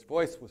the Village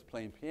Voice, was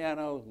playing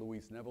piano.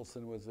 Louise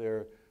Nevelson was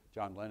there.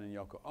 John Lennon,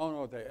 Yoko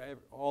Ono,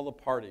 all the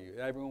party.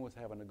 Everyone was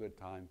having a good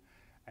time.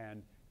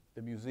 And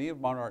the Museum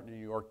of Modern Art in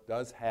New York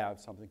does have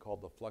something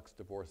called the Flux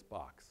Divorce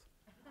Box,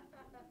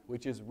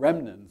 which is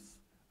remnants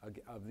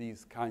of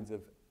these kinds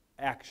of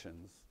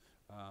actions,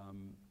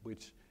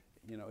 which,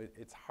 you know,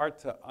 it's hard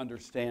to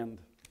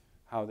understand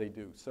how they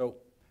do. So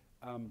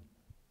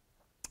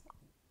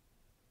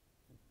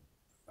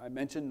I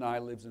mentioned Nye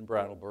lives in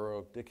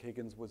Brattleboro. Dick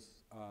Higgins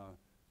was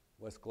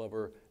West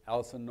Glover.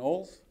 Allison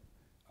Knowles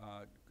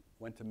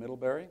went to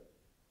Middlebury.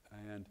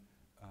 And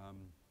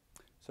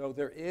so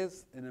there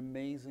is an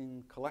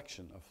amazing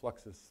collection of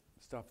Fluxus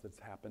stuff that's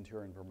happened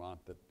here in Vermont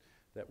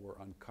that we're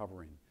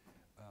uncovering.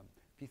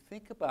 If you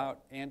think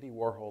about Andy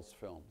Warhol's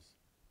films,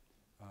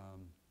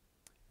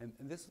 and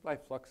this is why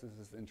Fluxus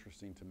is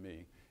interesting to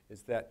me,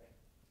 is that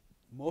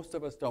most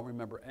of us don't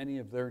remember any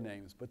of their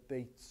names, but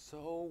they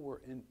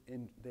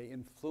they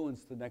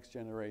influenced the next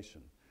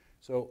generation.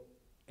 So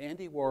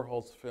Andy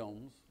Warhol's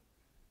films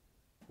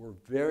were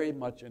very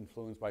much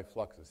influenced by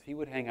Fluxus. He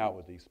would hang out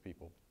with these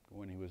people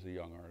when he was a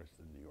young artist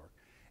in New York.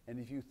 And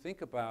if you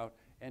think about,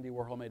 Andy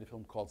Warhol made a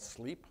film called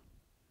Sleep,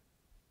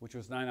 which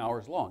was 9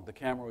 hours long. The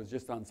camera was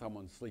just on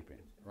someone sleeping,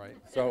 right?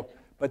 So,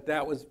 but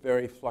that was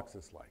very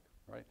Fluxus-like,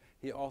 right?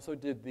 He also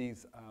did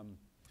these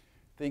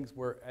things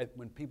where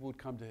when people would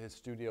come to his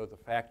studio at the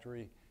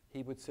factory,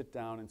 he would sit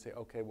down and say,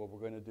 okay, well, we're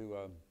going to do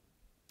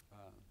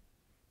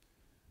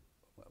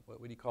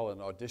what do you call it,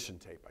 an audition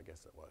tape, I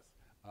guess it was,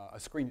 a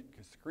screen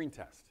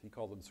test. He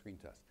called them screen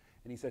tests.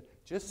 And he said,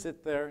 just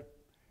sit there,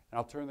 and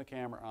I'll turn the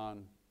camera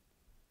on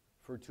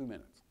for 2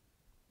 minutes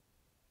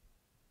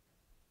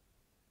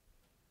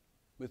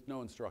with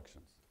no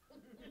instructions.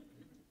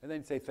 And then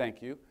he'd say,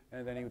 thank you.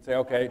 And then he would say,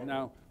 okay,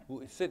 now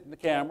we'll sit in the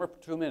camera for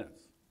 2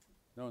 minutes.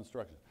 No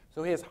instructions.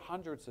 So he has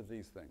hundreds of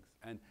these things.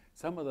 And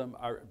some of them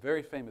are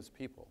very famous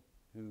people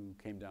who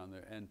came down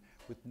there.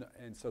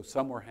 And so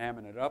some were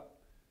hamming it up.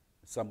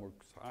 Some were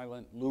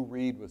silent. Lou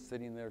Reed was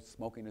sitting there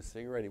smoking a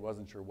cigarette. He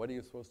wasn't sure what he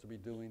was supposed to be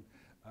doing.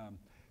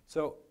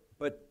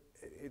 But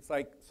it's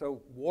like,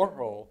 so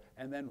Warhol,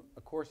 and then,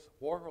 of course,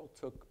 Warhol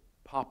took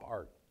pop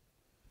art.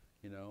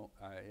 You know,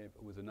 it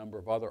was a number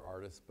of other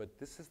artists, but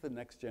this is the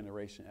next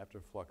generation after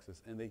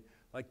Fluxus. And they,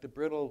 like the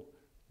Brillo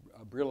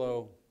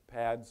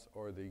pads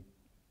or the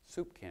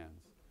soup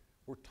cans,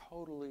 were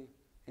totally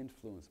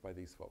influenced by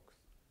these folks.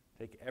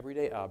 Take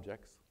everyday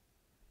objects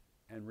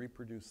and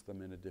reproduce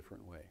them in a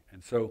different way.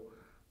 And so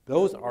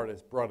those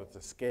artists brought it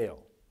to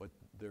scale, what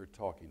they're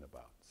talking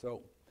about.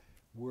 So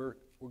we're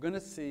going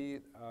to see,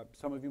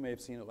 some of you may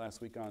have seen it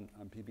last week on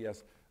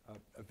PBS,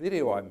 a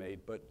video I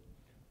made, but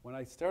when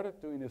I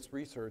started doing this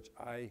research,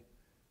 I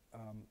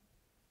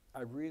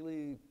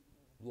really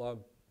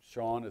love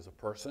Sean as a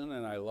person,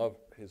 and I love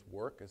his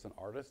work as an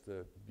artist,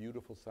 a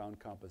beautiful sound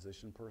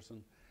composition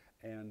person.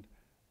 And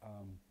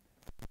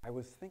I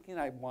was thinking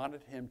I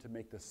wanted him to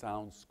make the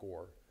sound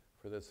score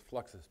for this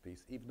Fluxus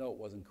piece, even though it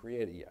wasn't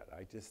created yet.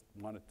 I just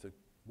wanted to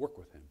work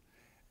with him.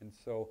 And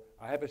so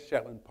I have a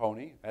Shetland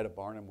pony at a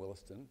barn in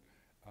Williston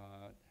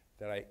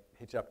that I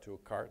hitch up to a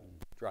cart and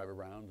drive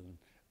around. And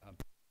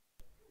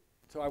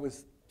so I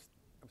was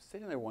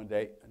sitting there one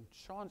day, and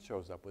Sean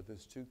shows up with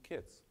his 2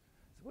 kids,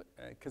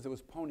 because it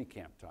was pony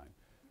camp time.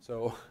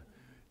 So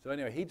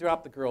anyway, he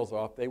dropped the girls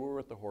off. They were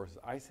with the horses.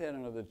 I sat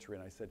under the tree,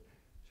 and I said,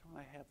 Sean,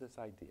 I have this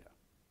idea.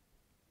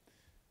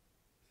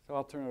 So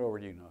I'll turn it over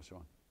to you now,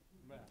 Sean.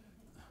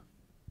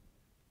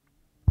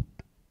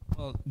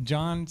 Well,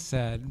 John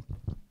said,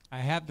 I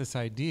have this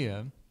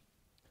idea.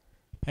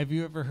 Have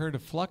you ever heard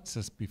of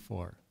Fluxus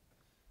before?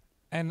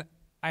 And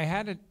I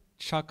had to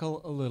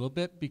chuckle a little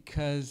bit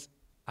because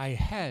I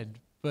had,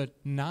 but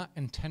not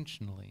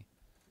intentionally.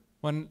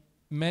 When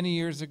many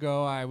years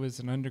ago I was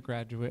an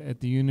undergraduate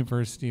at the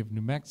University of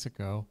New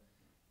Mexico,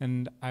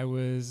 and I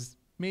was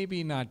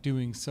maybe not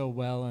doing so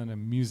well in a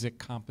music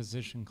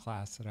composition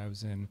class that I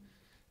was in.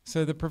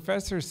 So the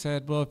professor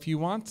said, well, if you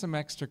want some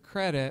extra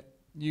credit,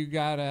 you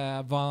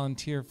gotta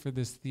volunteer for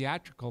this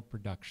theatrical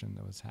production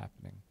that was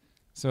happening.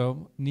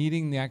 So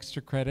needing the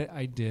extra credit,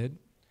 I did.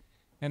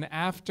 And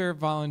after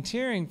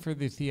volunteering for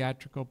the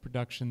theatrical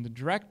production, the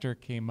director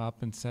came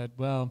up and said,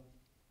 well,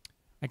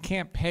 I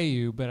can't pay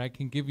you, but I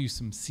can give you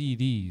some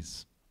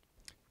CDs.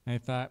 And I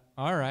thought,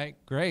 all right,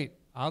 great,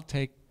 I'll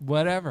take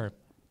whatever.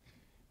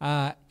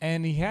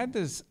 And he had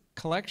this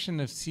collection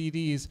of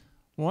CDs,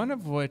 one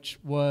of which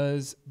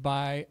was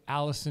by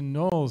Allison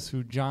Knowles,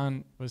 who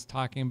John was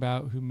talking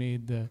about, who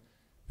made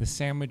the the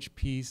sandwich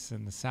piece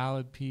and the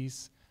salad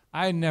piece.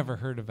 I had never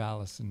heard of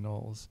Allison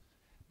Knowles,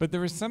 but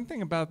there was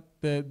something about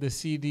the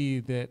CD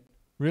that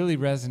really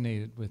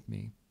resonated with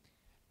me.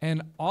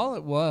 And all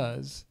it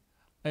was,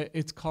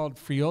 it's called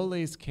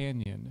Friole's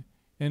Canyon,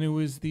 and it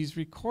was these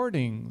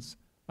recordings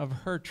of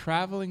her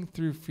traveling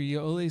through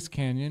Friole's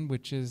Canyon,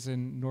 which is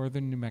in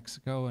northern New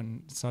Mexico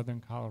and southern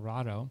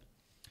Colorado,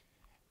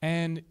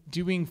 and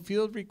doing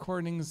field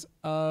recordings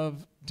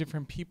of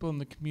different people in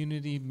the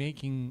community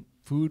making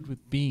food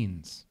with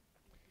beans.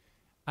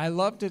 I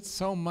loved it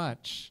so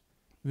much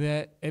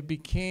that it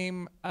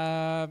became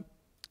a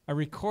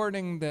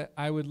recording that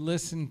I would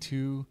listen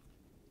to,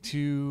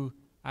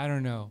 I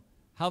don't know,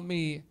 help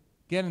me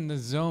get in the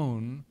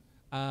zone,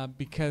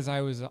 because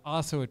I was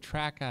also a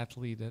track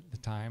athlete at the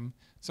time.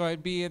 So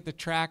I'd be at the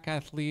track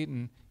athlete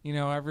and, you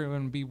know,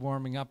 everyone would be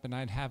warming up and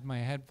I'd have my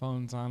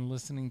headphones on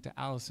listening to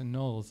Allison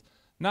Knowles,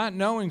 not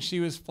knowing she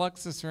was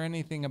Fluxus or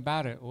anything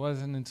about it. It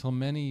wasn't until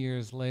many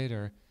years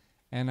later.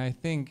 And I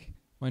think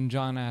when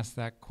John asked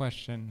that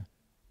question,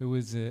 it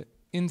was an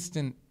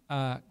instant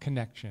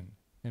connection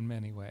in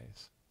many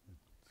ways.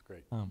 That's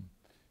great.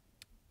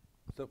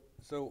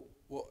 So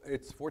well,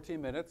 it's 14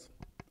 minutes.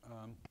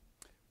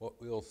 Well,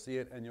 we'll see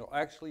it, and you'll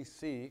actually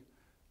see,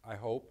 I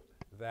hope,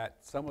 that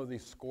some of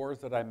these scores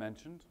that I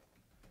mentioned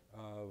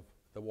of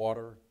the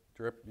water,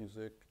 drip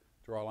music,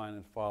 draw a line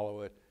and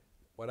follow it,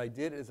 what I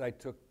did is I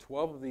took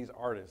 12 of these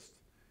artists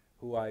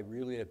who I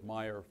really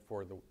admire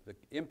for the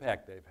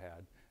impact they've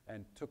had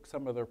and took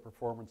some of their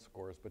performance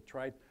scores, but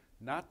tried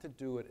not to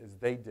do it as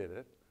they did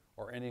it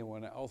or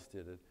anyone else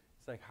did it.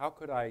 It's like, how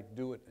could I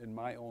do it in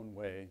my own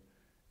way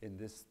in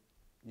this,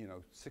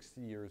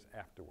 60 years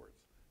afterwards?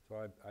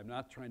 So I'm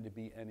not trying to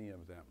be any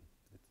of them,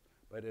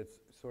 but it's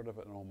sort of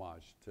an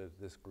homage to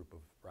this group of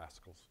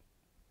rascals.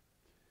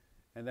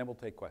 And then we'll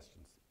take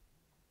questions.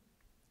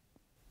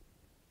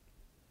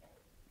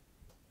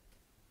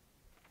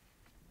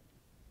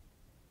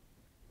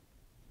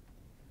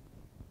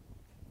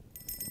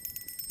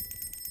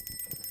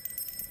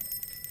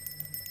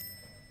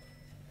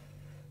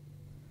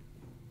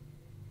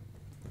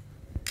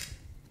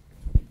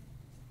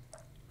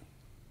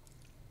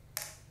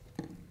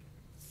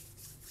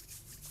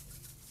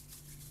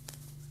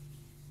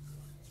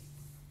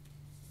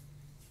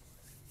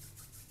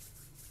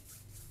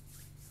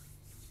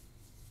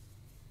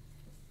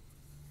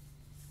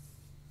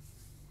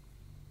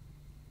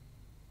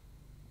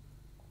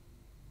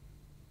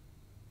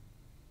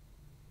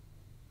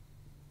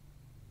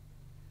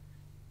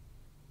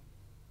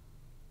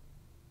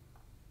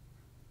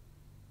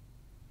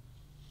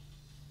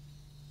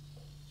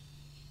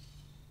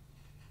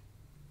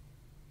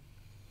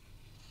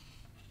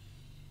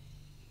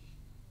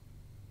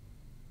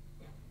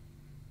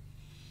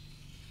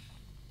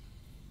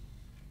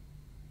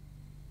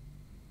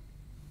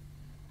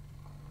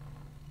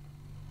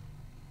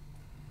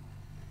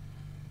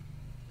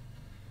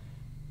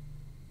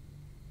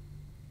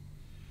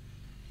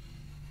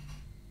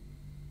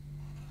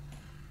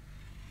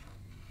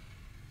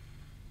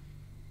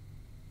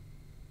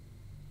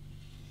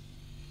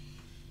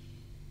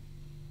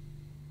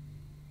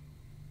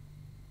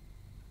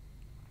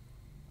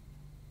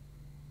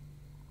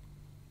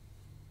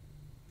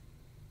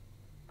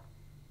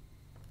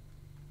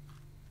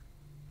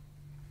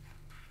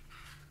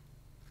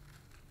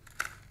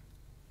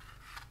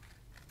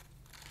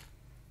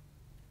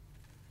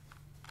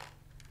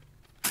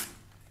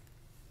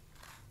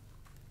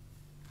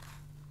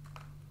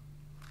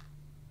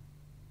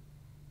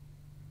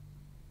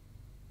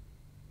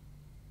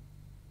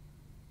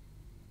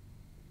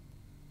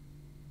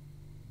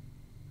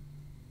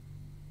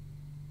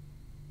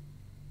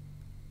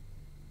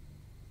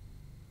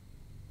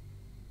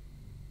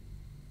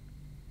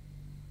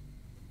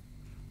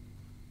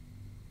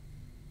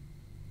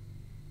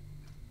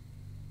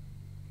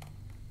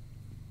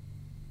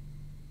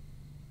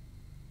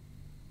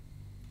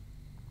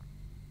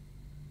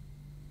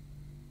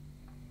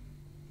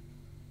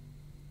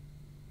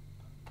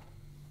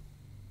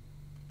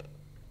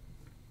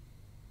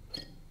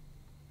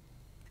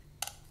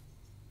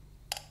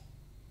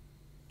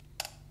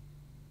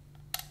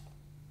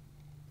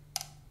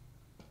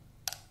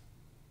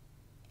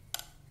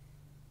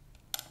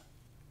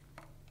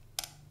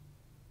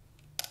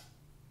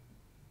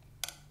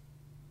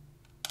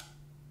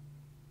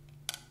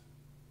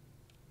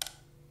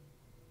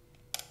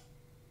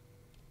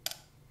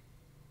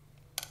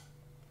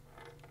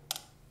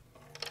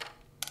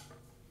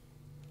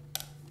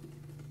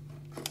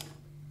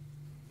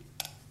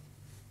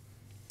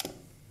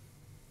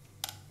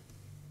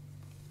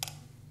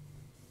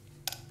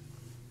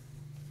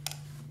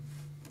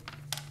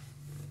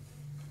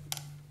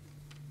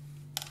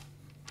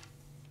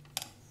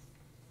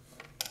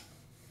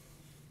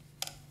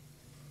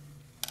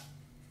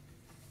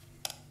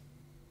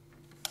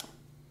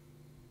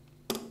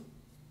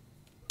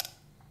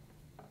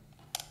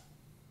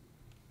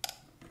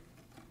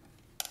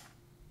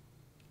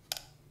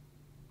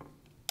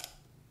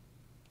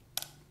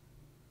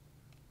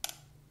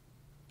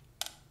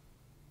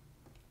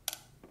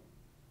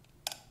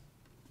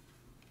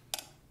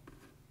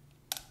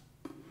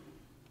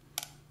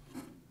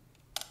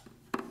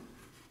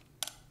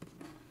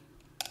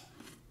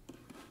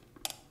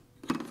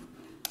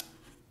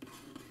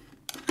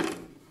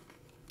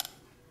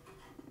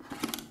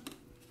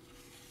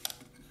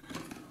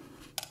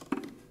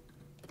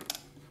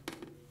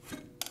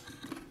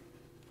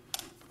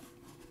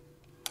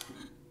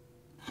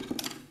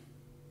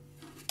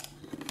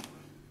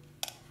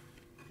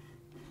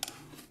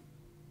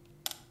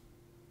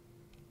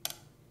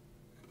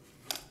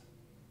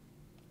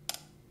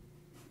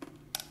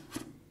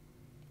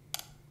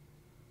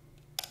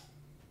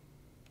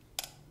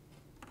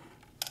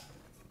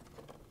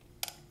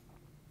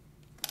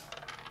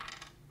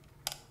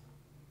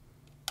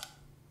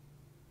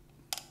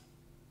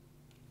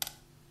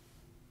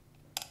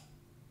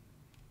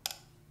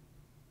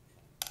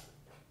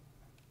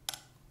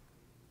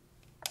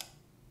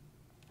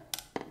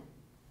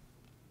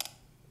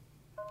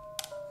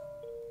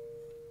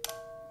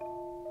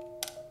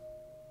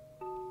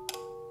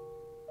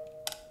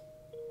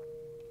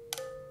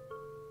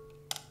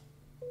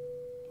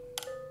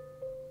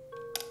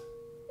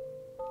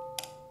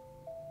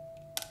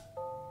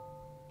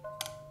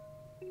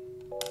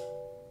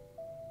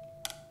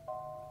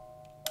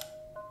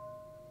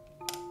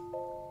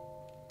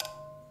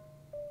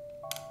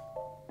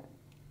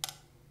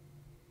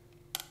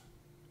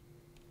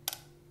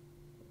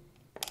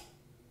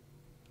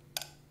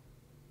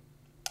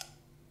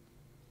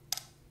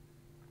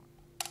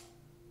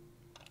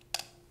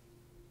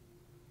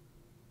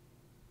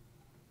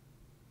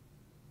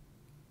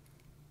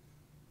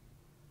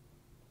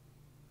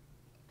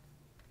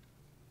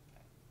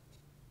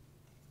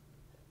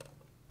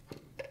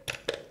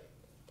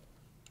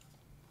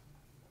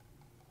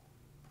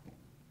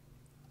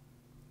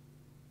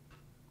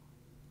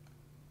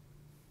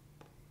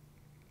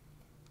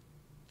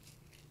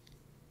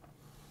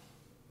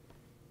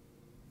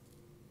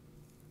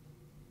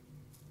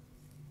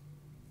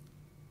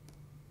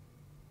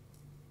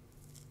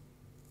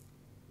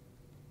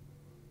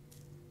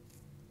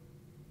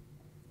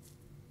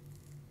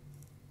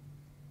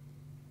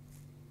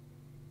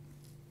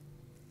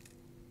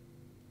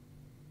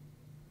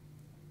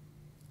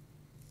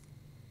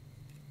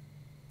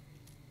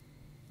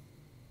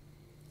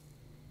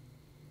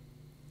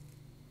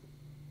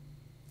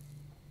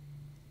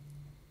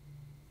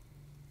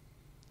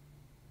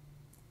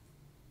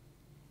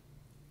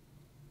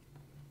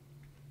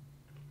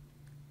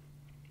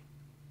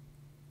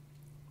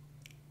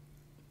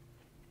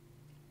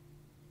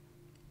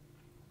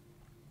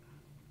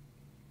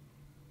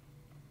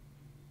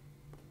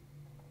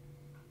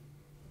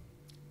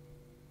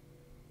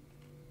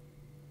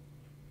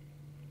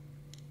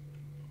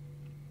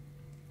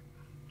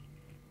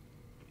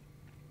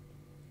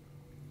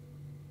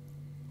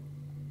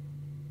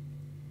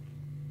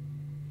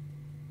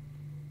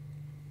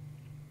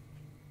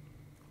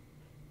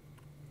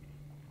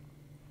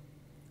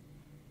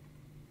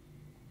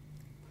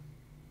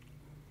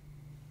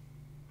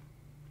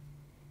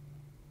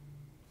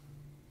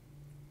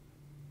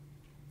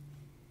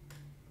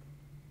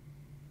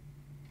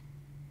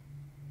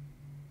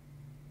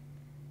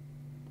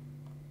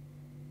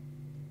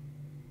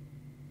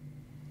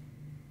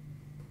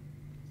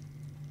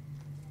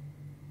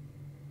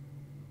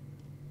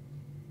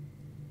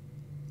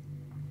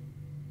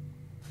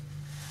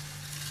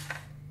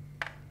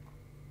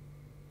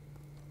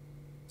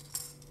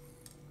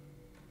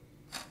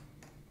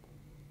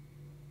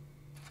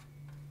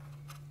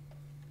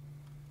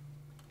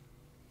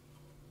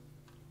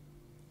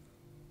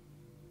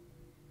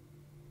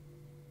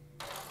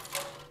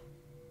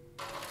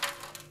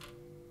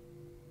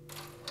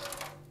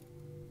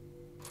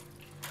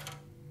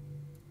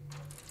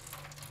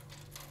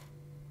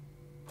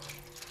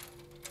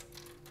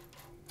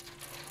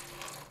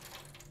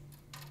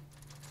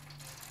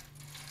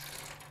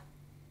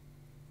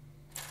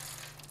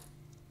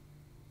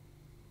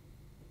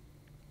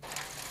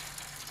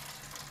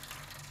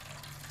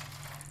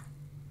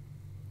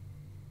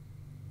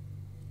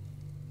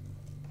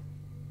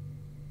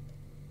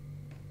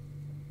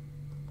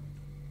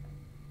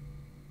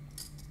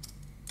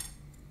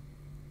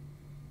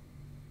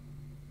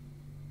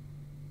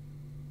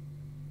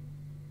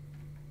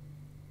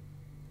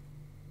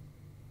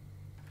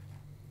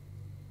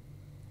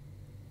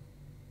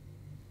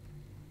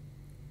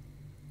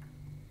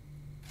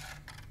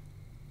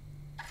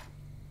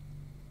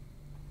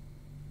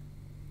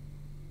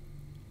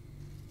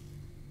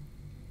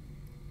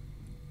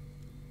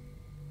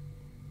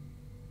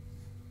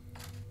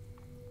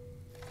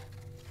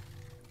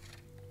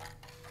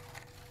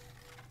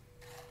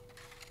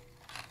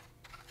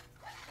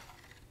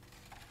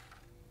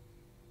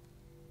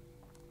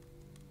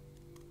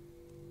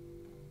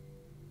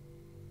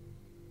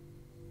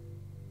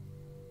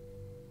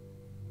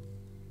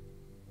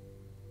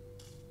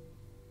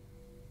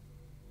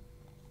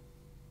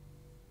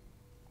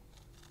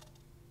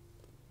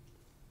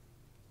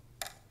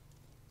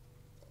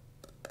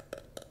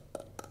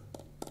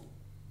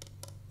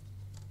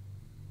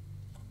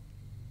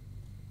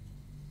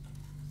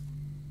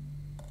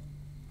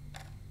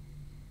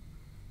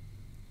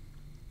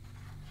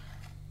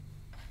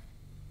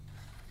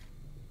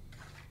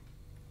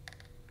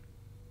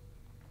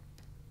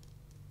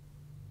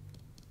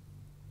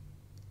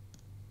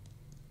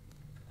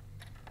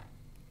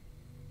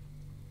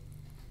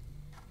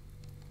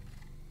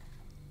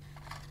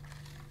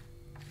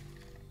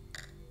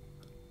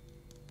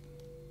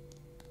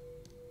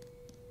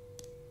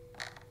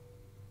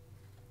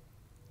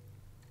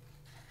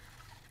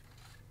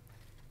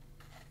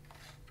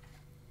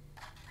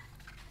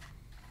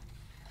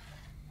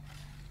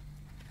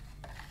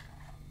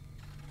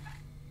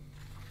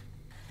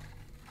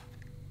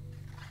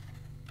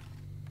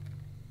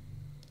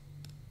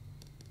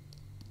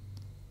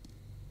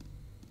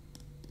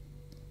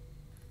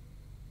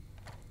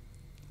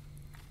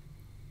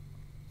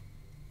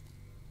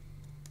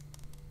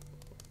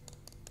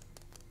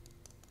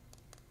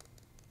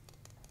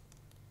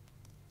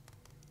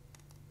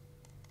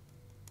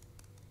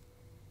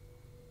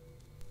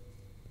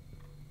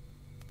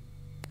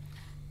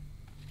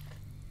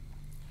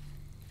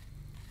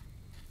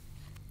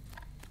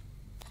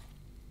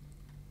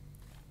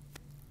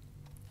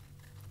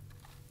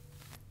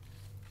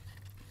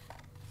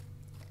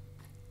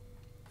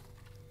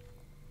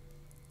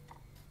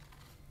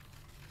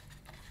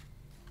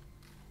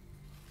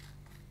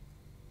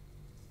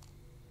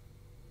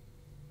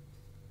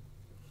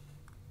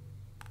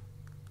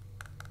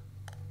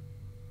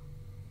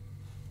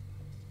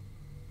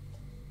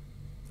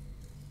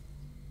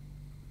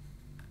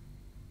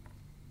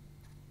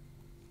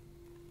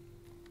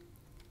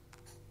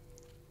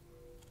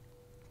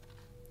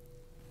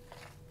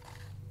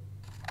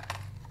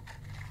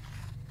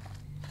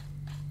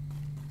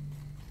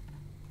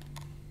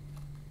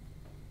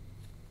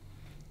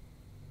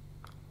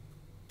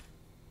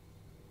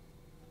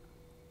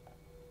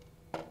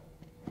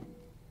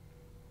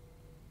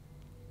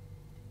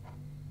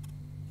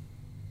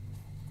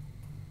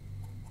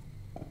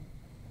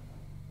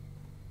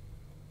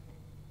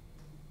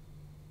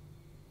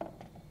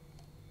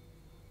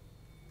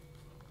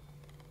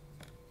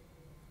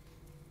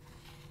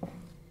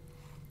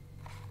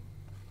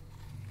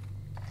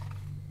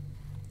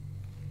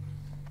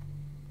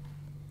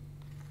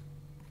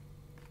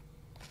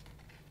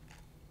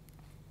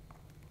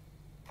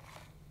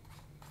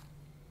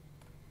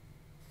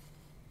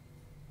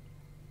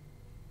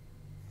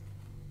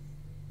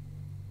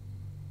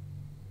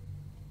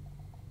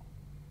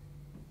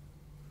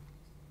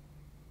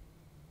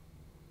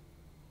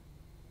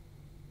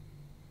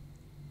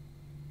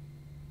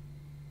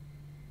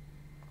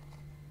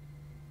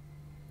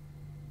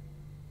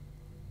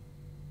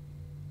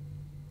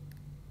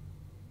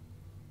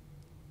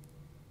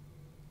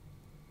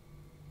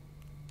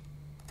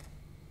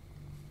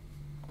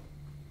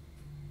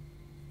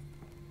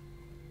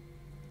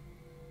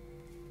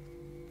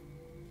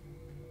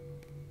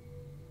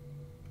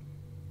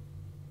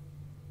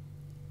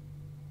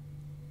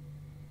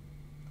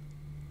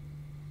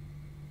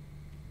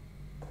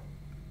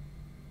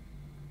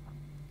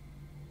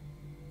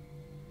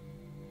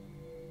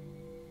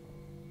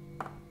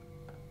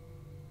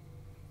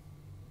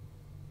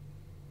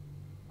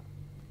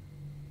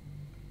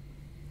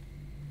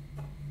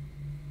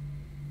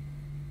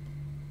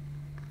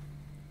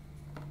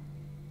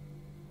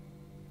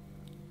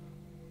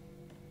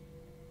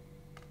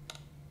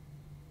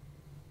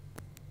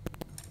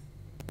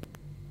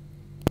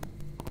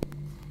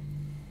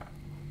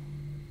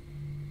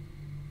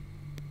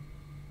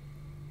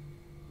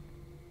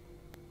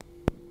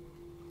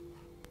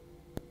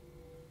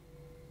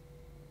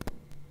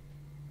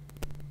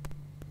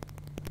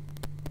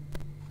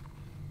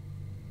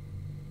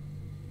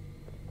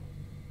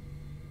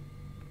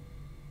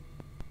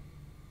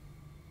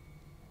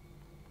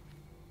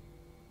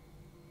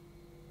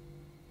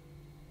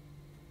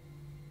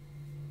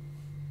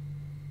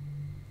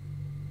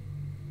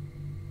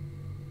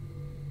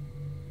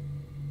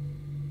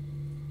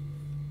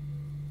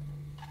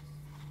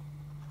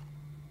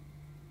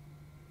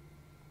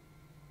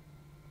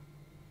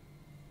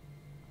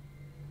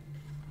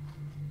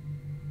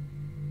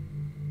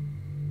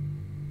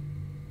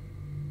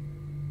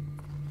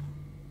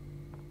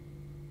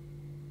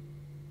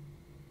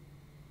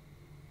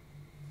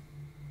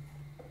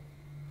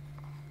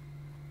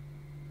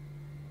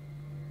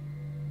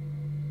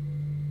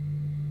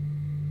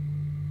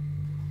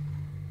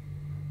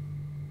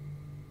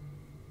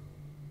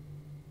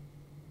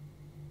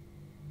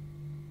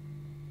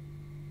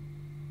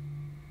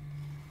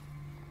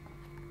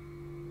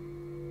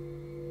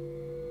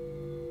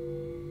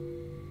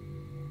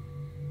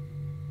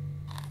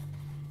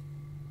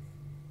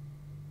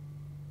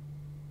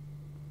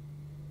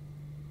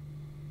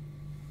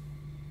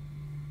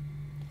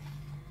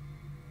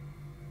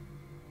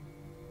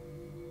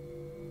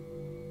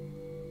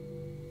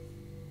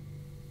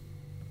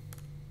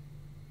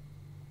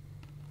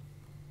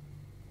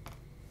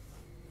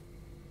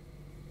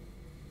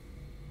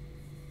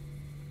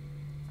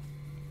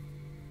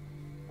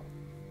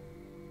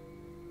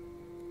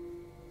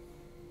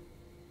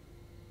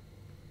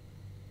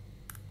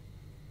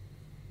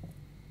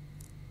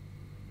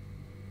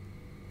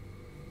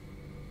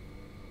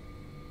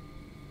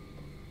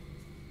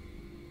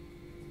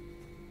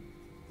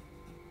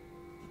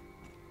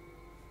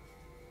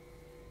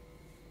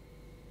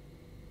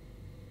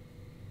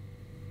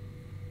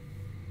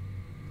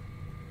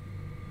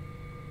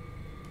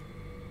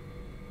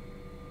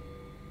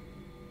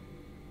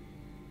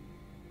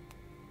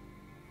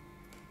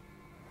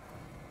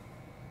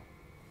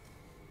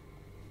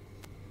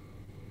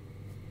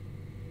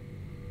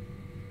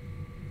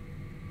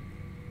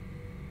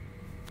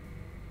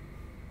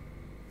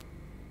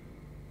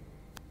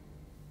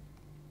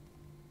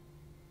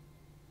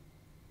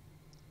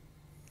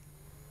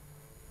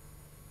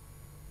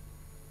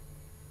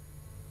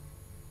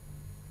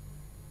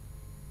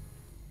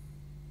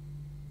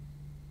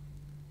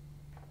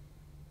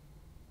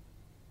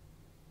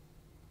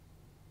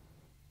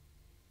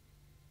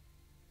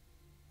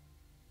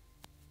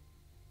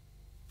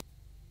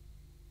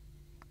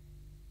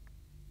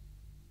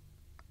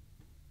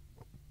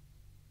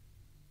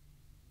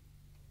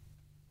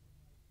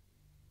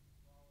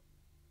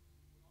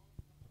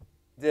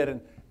 did,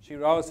 and she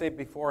would always say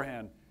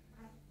beforehand,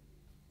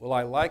 will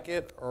I like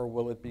it or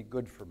will it be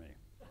good for me?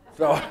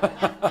 So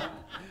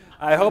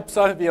I hope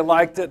some of you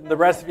liked it and the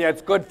rest of you,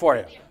 it's good for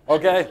you,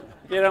 okay?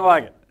 If you didn't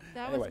like it.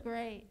 That Anyway, was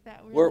great.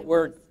 That really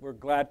was. we're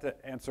glad to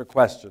answer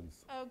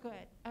questions. Oh, good.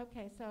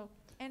 Okay, so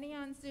any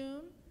on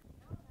Zoom?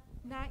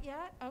 Not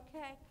yet?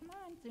 Okay, come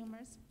on,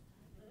 Zoomers.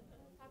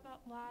 How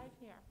about live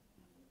here?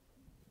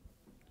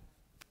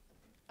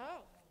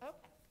 Oh,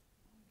 okay.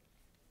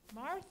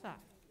 Martha.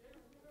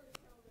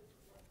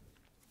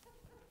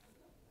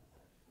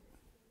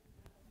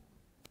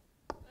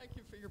 Thank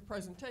you for your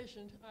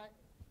presentation. I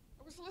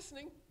was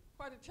listening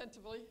quite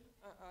attentively.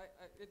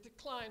 It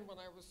declined when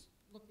I was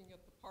looking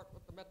at the part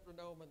with the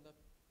metronome and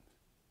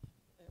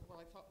what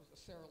I thought was a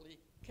Sara Lee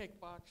cake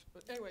box.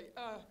 But anyway,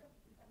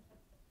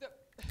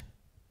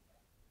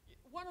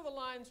 one of the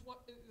lines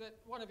that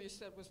one of you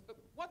said was,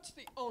 what's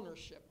the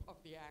ownership of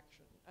the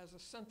action as a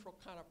central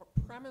kind of a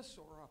premise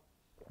or a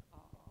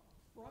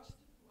thrust?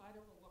 I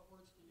don't know what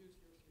words to use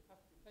here, so you have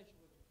to be patient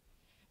with me.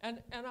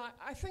 And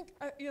I think,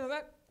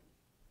 that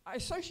I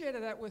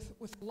associated that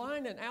with the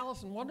line in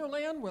Alice in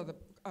Wonderland where the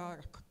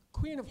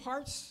Queen of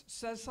Hearts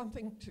says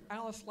something to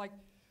Alice like,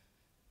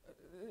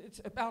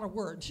 it's about a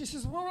word. She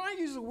says, well, when I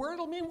use a word,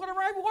 it'll mean whatever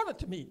I want it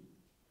to mean.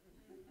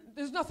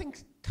 There's nothing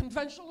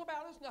conventional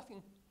about it. There's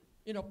nothing,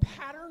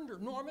 patterned or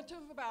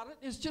normative about it.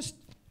 It's just,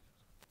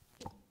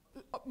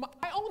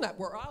 I own that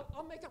word.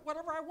 I'll make it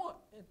whatever I want.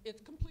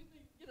 It's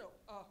completely,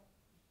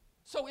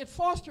 so it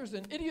fosters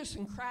an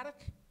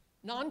idiosyncratic,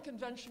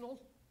 non-conventional,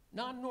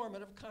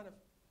 non-normative kind of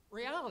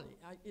reality,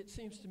 it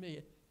seems to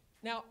me.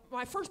 Now,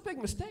 my first big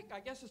mistake, I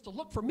guess, is to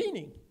look for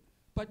meaning.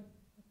 But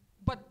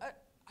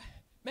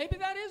maybe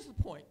that is the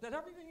point, that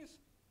everything is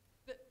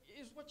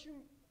what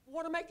you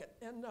want to make it.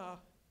 And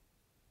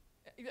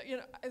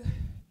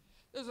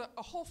there's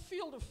a whole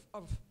field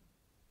of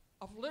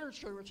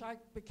literature which I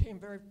became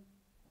very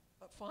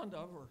fond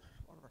of, or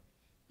whatever,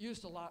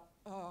 used a lot.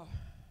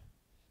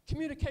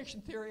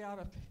 Communication theory out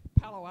of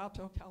Palo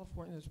Alto,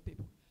 California, there's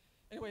people.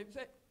 Anyway,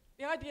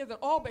 the idea that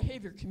all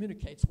behavior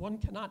communicates, one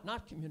cannot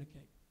not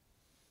communicate.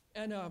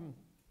 And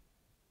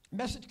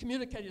message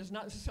communicated is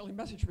not necessarily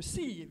message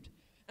received.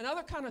 And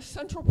other kind of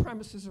central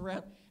premises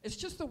around, it's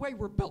just the way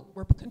we're built.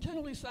 We're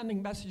continually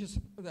sending messages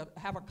that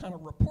have a kind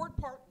of report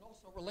part and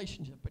also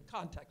relationship and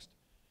context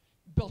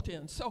built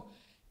in. So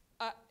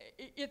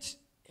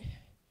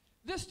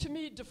this to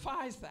me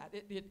defies that.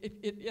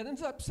 It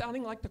ends up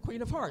sounding like the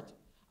Queen of Hearts.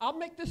 I'll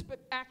make this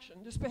action,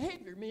 this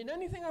behavior mean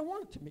anything I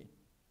want it to mean.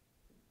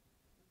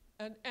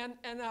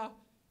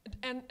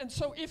 And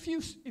so if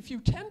you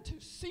tend to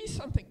see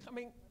something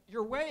coming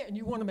your way and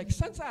you want to make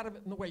sense out of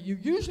it in the way you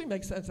usually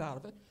make sense out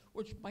of it,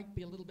 which might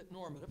be a little bit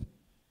normative,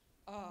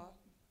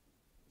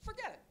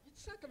 forget it.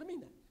 It's not going to mean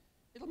that.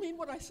 It'll mean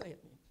what I say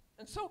it means.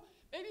 And so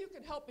maybe you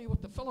can help me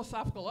with the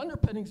philosophical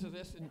underpinnings of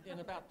this in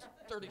about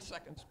 30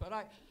 seconds, but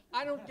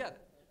I don't get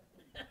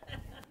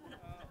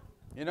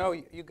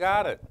it. You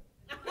got it.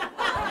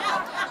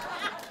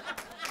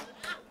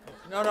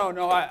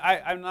 No,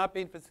 I'm not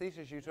being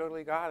facetious. You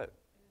totally got it.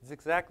 It's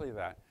exactly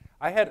that.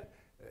 I had,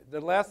 the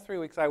last 3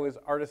 weeks I was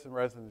artist in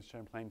residence at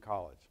Champlain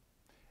College.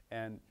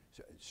 And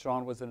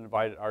Sean was an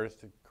invited artist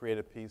to create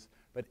a piece.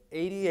 But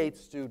 88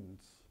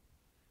 students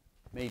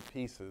made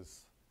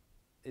pieces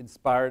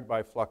inspired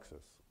by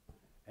Fluxus.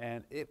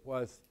 And it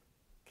was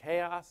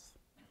chaos.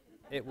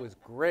 It was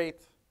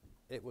great.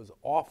 It was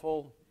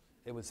awful.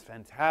 It was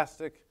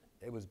fantastic.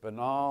 It was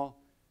banal.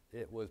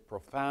 It was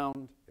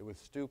profound. It was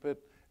stupid.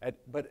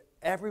 But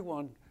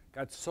everyone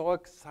got so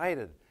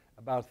excited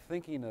about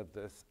thinking of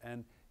this.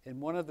 And in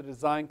one of the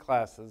design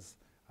classes,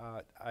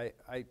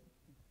 I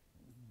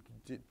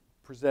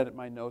presented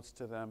my notes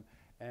to them.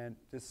 And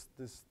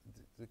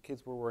the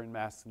kids were wearing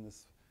masks, and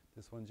this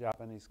one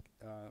Japanese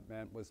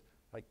man was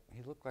like,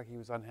 he looked like he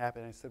was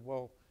unhappy. And I said,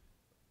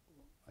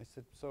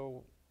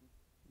 so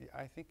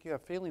I think you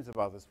have feelings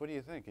about this. What do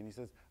you think? And he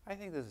says, I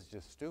think this is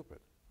just stupid.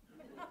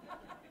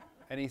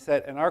 And he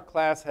said, and our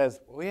class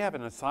we have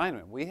an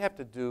assignment. We have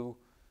to do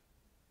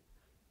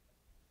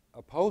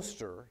a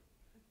poster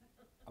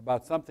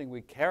about something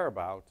we care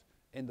about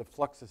in the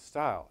Fluxus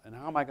style. And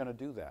how am I going to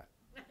do that?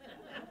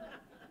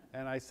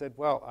 And I said,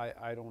 well,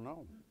 I don't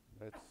know.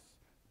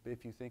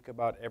 If you think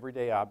about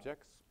everyday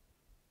objects,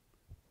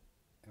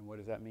 and what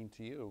does that mean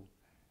to you?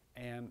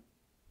 And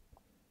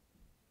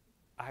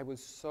I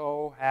was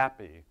so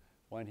happy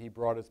when he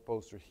brought his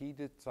poster. He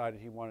decided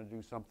he wanted to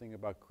do something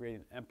about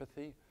creating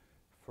empathy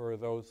for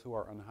those who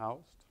are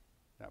unhoused.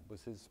 That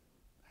was his,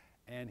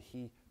 and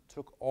he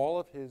took all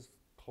of his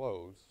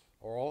clothes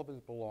or all of his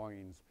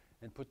belongings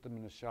and put them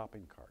in a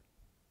shopping cart.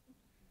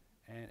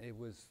 And it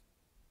was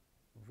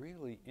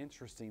really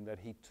interesting that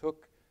he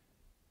took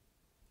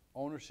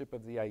ownership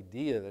of the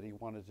idea that he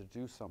wanted to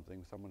do something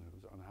with someone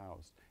who's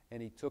unhoused,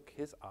 and he took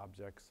his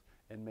objects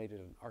and made it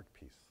an art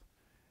piece.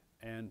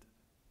 And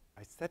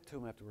I said to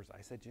him afterwards,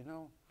 I said,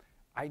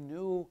 I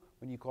knew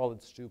when you called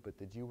it stupid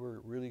that you were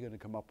really going to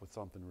come up with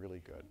something really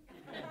good.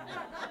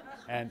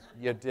 And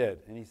you did.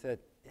 And he said,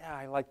 yeah,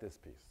 I like this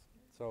piece.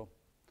 So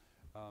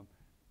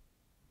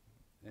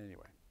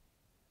anyway.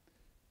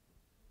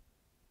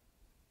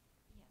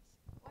 Yes.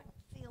 What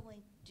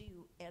feeling do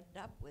you end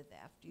up with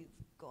after you've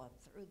gone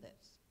through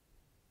this?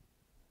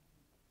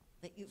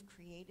 That you've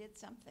created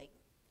something,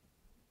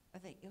 or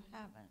that you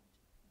haven't?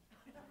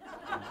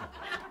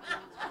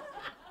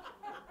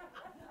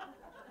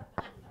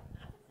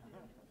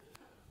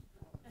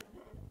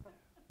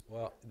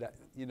 Well,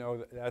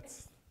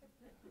 that's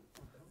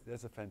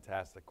a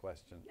fantastic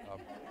question.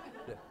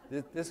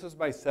 This was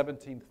my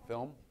 17th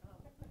film,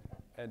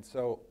 and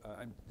so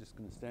I'm just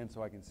going to stand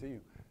so I can see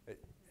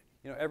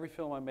you. Every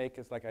film I make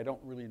is like I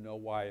don't really know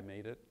why I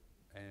made it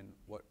and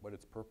what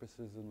its purpose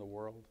is in the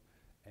world.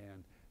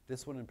 And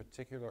this one in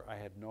particular, I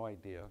had no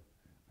idea.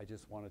 I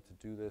just wanted to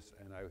do this,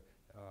 and I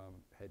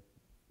had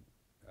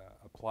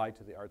applied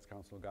to the Arts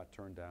Council and got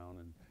turned down,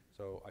 and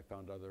so I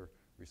found other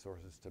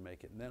resources to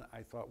make it. And then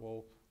I thought,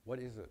 well, what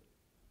is it?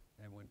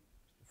 And when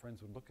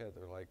friends would look at it,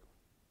 they're like,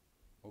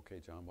 okay,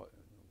 John, what?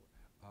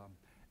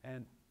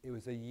 And it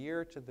was a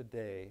year to the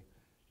day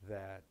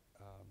that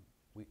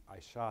I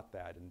shot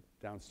that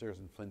downstairs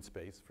in Flynn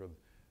space, for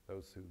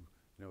those who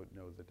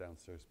know the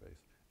downstairs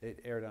space. It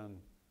aired on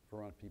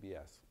Vermont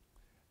PBS.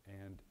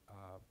 And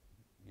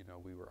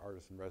we were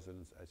artists in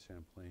residence at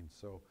Champlain.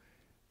 So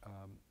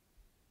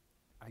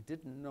I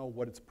didn't know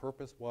what its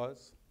purpose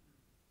was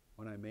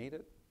when I made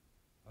it.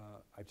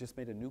 I just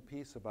made a new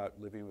piece about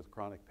living with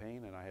chronic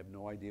pain, and I have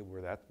no idea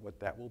what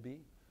that will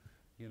be,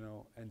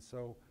 And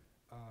so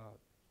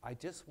I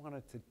just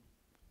wanted to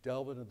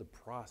delve into the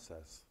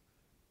process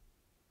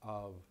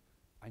of,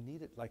 I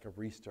needed like a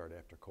restart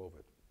after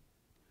COVID.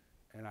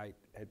 And I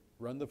had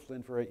run the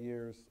Flynn for 8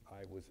 years.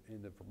 I was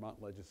in the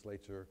Vermont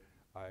legislature.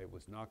 I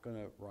was not going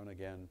to run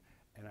again,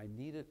 and I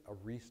needed a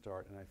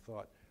restart. And I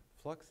thought,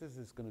 Fluxus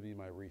is going to be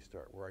my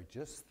restart, where I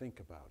just think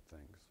about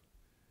things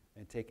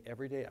and take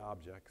everyday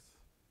objects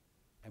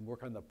and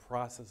work on the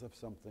process of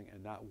something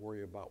and not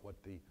worry about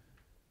what the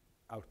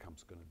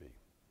outcome's going to be.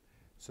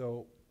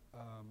 So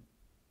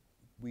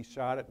we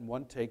shot it in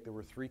one take. There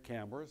were 3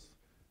 cameras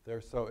there,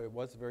 so it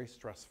was very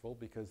stressful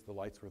because the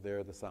lights were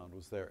there, the sound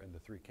was there, and the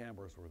 3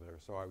 cameras were there.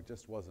 So I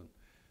just wasn't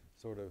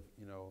sort of,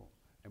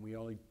 and we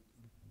only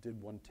did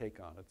one take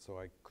on it, so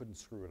I couldn't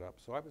screw it up.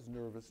 So I was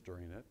nervous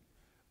during it.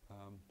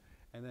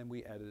 And then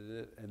we edited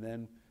it, and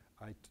then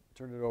I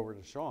turned it over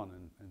to Sean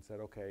and said,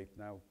 okay,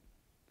 now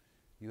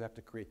you have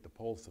to create the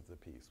pulse of the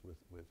piece with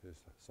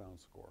his sound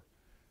score.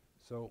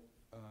 So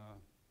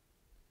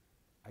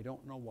I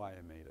don't know why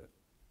I made it.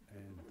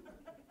 And,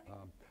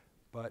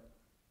 but,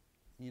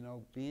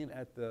 being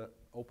at the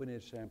Open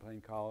Ed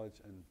Champlain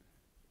College and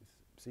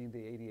seeing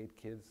the 88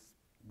 kids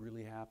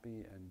really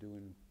happy and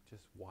doing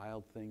just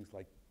wild things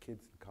like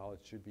kids in college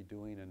should be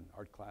doing in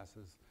art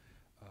classes,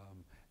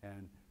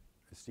 and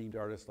esteemed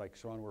artists like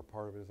Sean were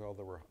part of it as well.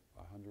 There were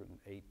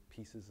 108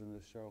 pieces in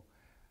this show.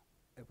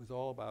 It was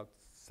all about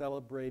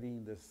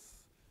celebrating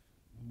this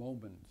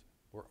moment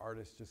where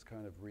artists just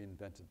kind of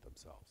reinvented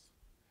themselves.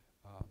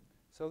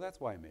 So that's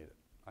why I made it.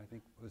 I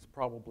think it was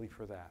probably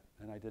for that,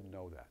 and I didn't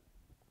know that.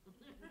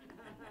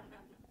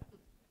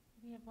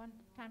 We have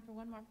time for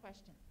one more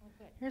question. Oh,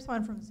 good. Here's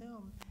one from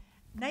Zoom.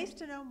 Nice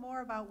to know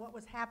more about what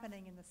was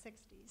happening in the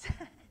 60s.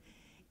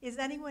 Is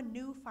anyone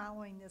new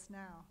following this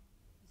now?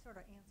 You sort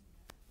of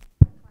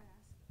answered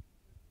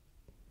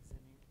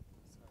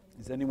that.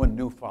 Is anyone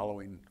new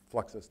following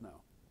Fluxus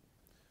now?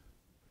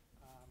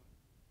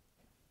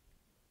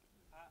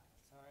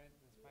 Sorry,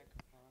 this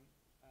microphone.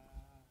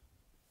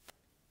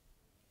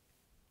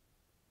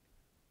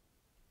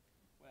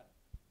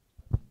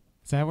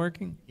 Is that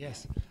working?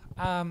 Yes.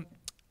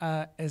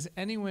 Is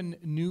anyone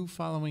new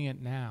following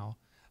it now?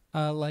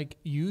 Like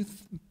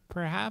youth,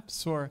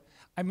 perhaps? Or,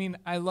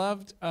 I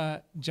loved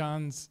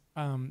John's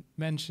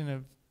mention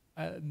of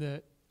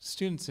the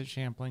students at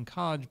Champlain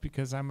College,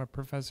 because I'm a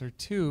professor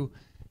too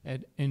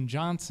in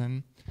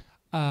Johnson,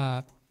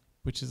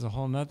 which is a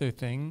whole nother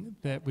thing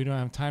that we don't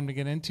have time to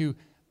get into.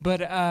 But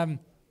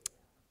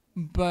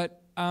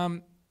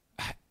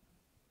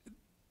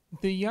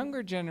the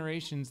younger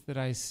generations that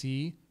I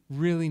see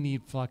really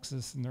need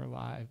Fluxus in their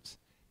lives.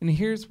 And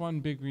here's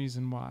one big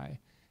reason why,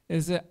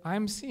 is that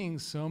I'm seeing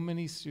so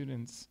many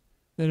students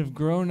that have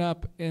grown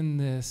up in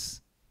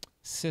this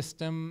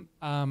system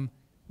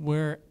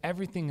where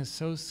everything is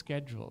so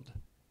scheduled,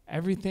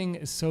 everything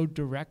is so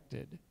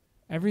directed,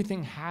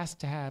 everything has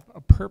to have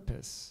a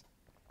purpose.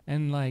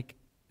 And like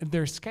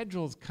their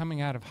schedules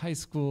coming out of high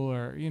school,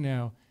 or,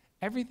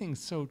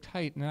 everything's so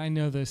tight. And I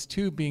know this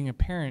too, being a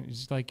parent,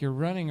 it's like you're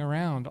running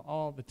around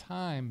all the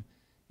time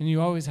and you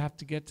always have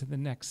to get to the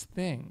next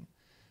thing.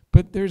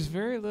 But there's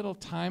very little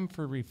time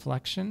for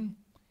reflection.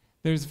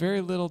 There's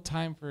very little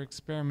time for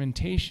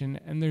experimentation,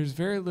 and there's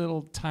very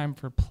little time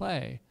for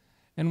play.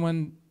 And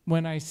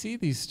when I see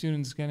these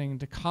students getting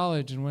into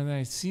college, and when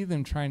I see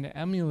them trying to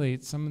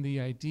emulate some of the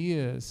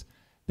ideas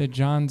that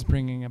John's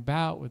bringing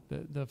about with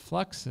the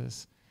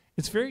Fluxus,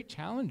 it's very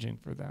challenging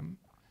for them.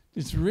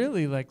 It's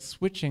really like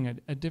switching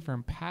a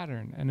different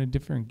pattern and a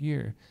different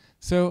gear.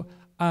 So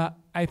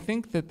I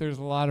think that there's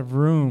a lot of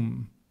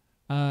room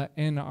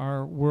in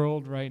our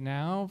world right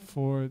now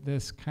for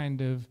this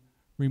kind of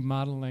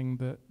remodeling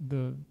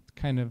the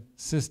kind of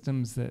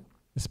systems that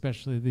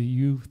especially the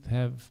youth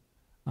have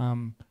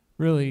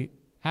really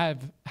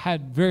have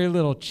had very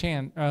little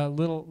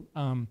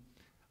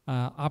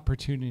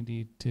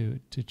opportunity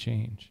to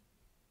change.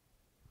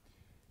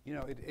 You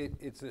know,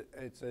 it's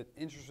an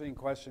interesting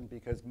question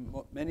because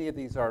many of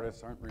these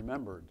artists aren't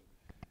remembered.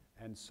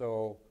 And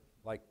so,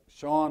 like,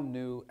 Sean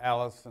knew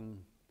Allison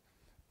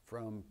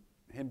from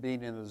him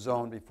being in the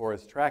zone before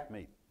his track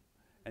meet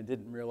and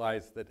didn't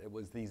realize that it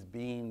was these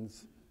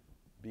beans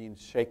being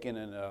shaken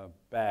in a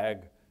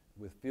bag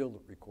with field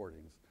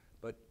recordings.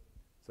 But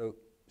so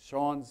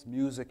Sean's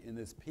music in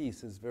this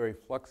piece is very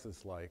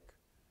Fluxus-like,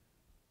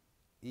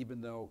 even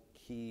though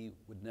he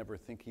would never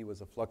think he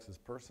was a Fluxus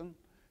person.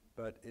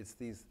 But it's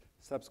these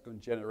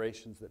subsequent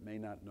generations that may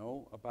not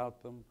know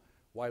about them.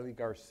 Wiley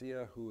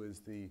Garcia, who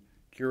is the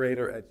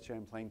curator at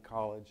Champlain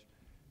College,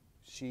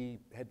 she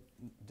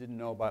didn't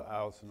know about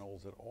Allison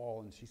Knowles at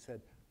all, and she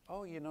said,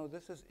 oh, you know,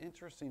 this is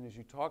interesting as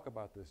you talk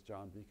about this,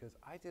 John, because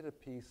I did a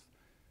piece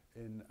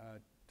in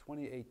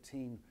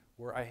 2018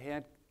 where I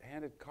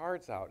handed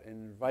cards out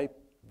and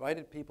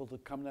invited people to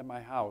come to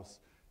my house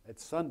at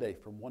Sunday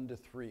from 1 to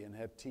 3 and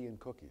have tea and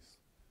cookies.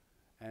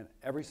 And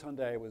every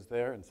Sunday I was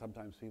there, and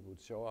sometimes people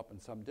would show up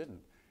and some didn't.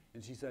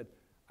 And she said,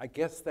 I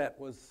guess that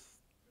was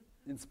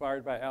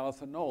inspired by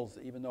Allison Knowles,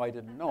 even though I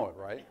didn't know it,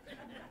 right?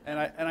 And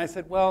I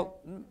said, well,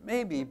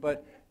 maybe,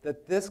 but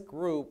that this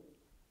group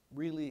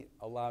really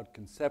allowed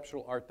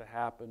conceptual art to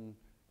happen,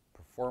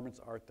 performance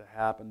art to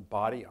happen,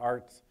 body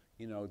arts.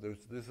 You know,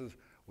 this is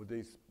with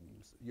these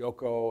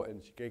Yoko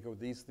and Shigeko,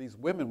 these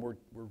women were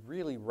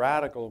really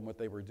radical in what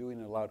they were doing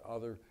and allowed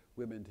other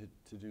women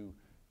to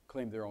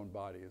claim their own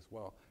body as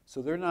well.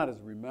 So they're not as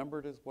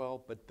remembered as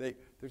well, but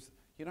there's,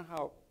 you know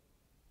how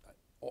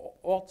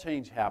all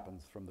change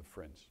happens from the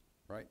fringe,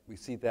 right? We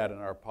see that in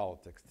our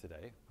politics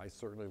today. I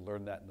certainly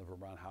learned that in the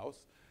Vermont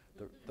House.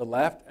 The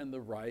left and the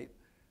right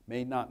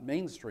may not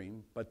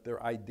mainstream, but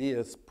their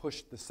ideas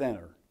push the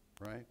center,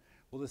 right?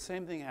 Well, the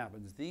same thing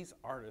happens. These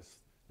artists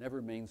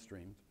never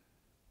mainstreamed,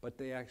 but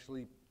they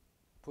actually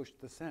pushed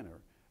the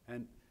center.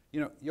 And, you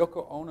know,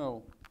 Yoko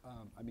Ono,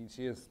 I mean,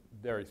 she is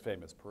a very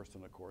famous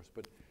person, of course,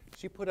 but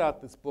she put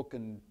out this book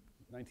in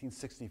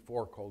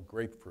 1964 called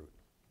Grapefruit,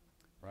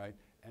 right?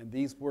 And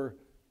these were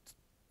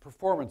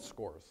performance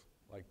scores,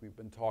 like we've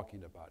been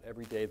talking about.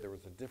 Every day there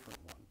was a different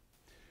one.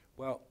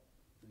 Well,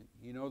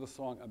 you know the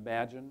song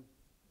Imagine?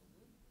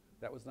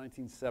 That was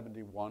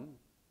 1971.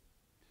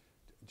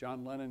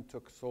 John Lennon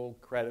took sole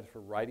credit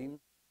for writing,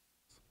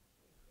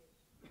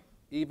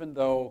 even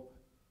though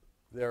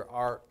there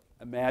are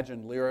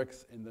Imagine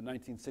lyrics in the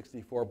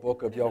 1964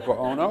 book of Yoko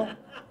Ono,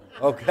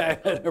 okay,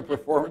 her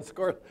performance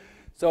score.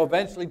 So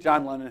eventually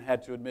John Lennon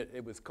had to admit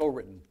it was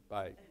co-written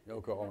by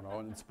Yoko Ono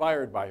and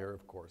inspired by her,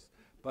 of course.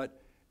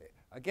 But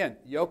again,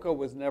 Yoko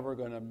was never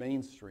going to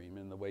mainstream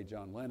in the way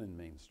John Lennon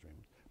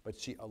mainstreamed, but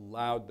she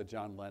allowed the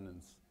John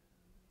Lennons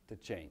to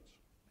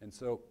change. And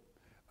so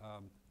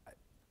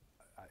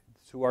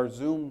to our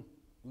Zoom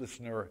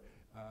listener,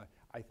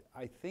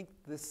 I think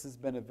this has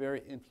been a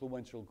very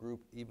influential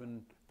group,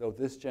 even though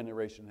this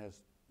generation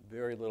has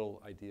very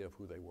little idea of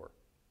who they were.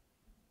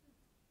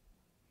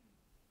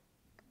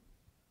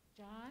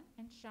 John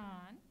and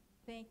Sean,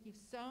 thank you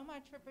so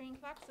much for bringing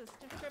Fluxus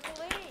to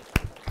Triple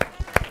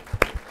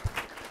E.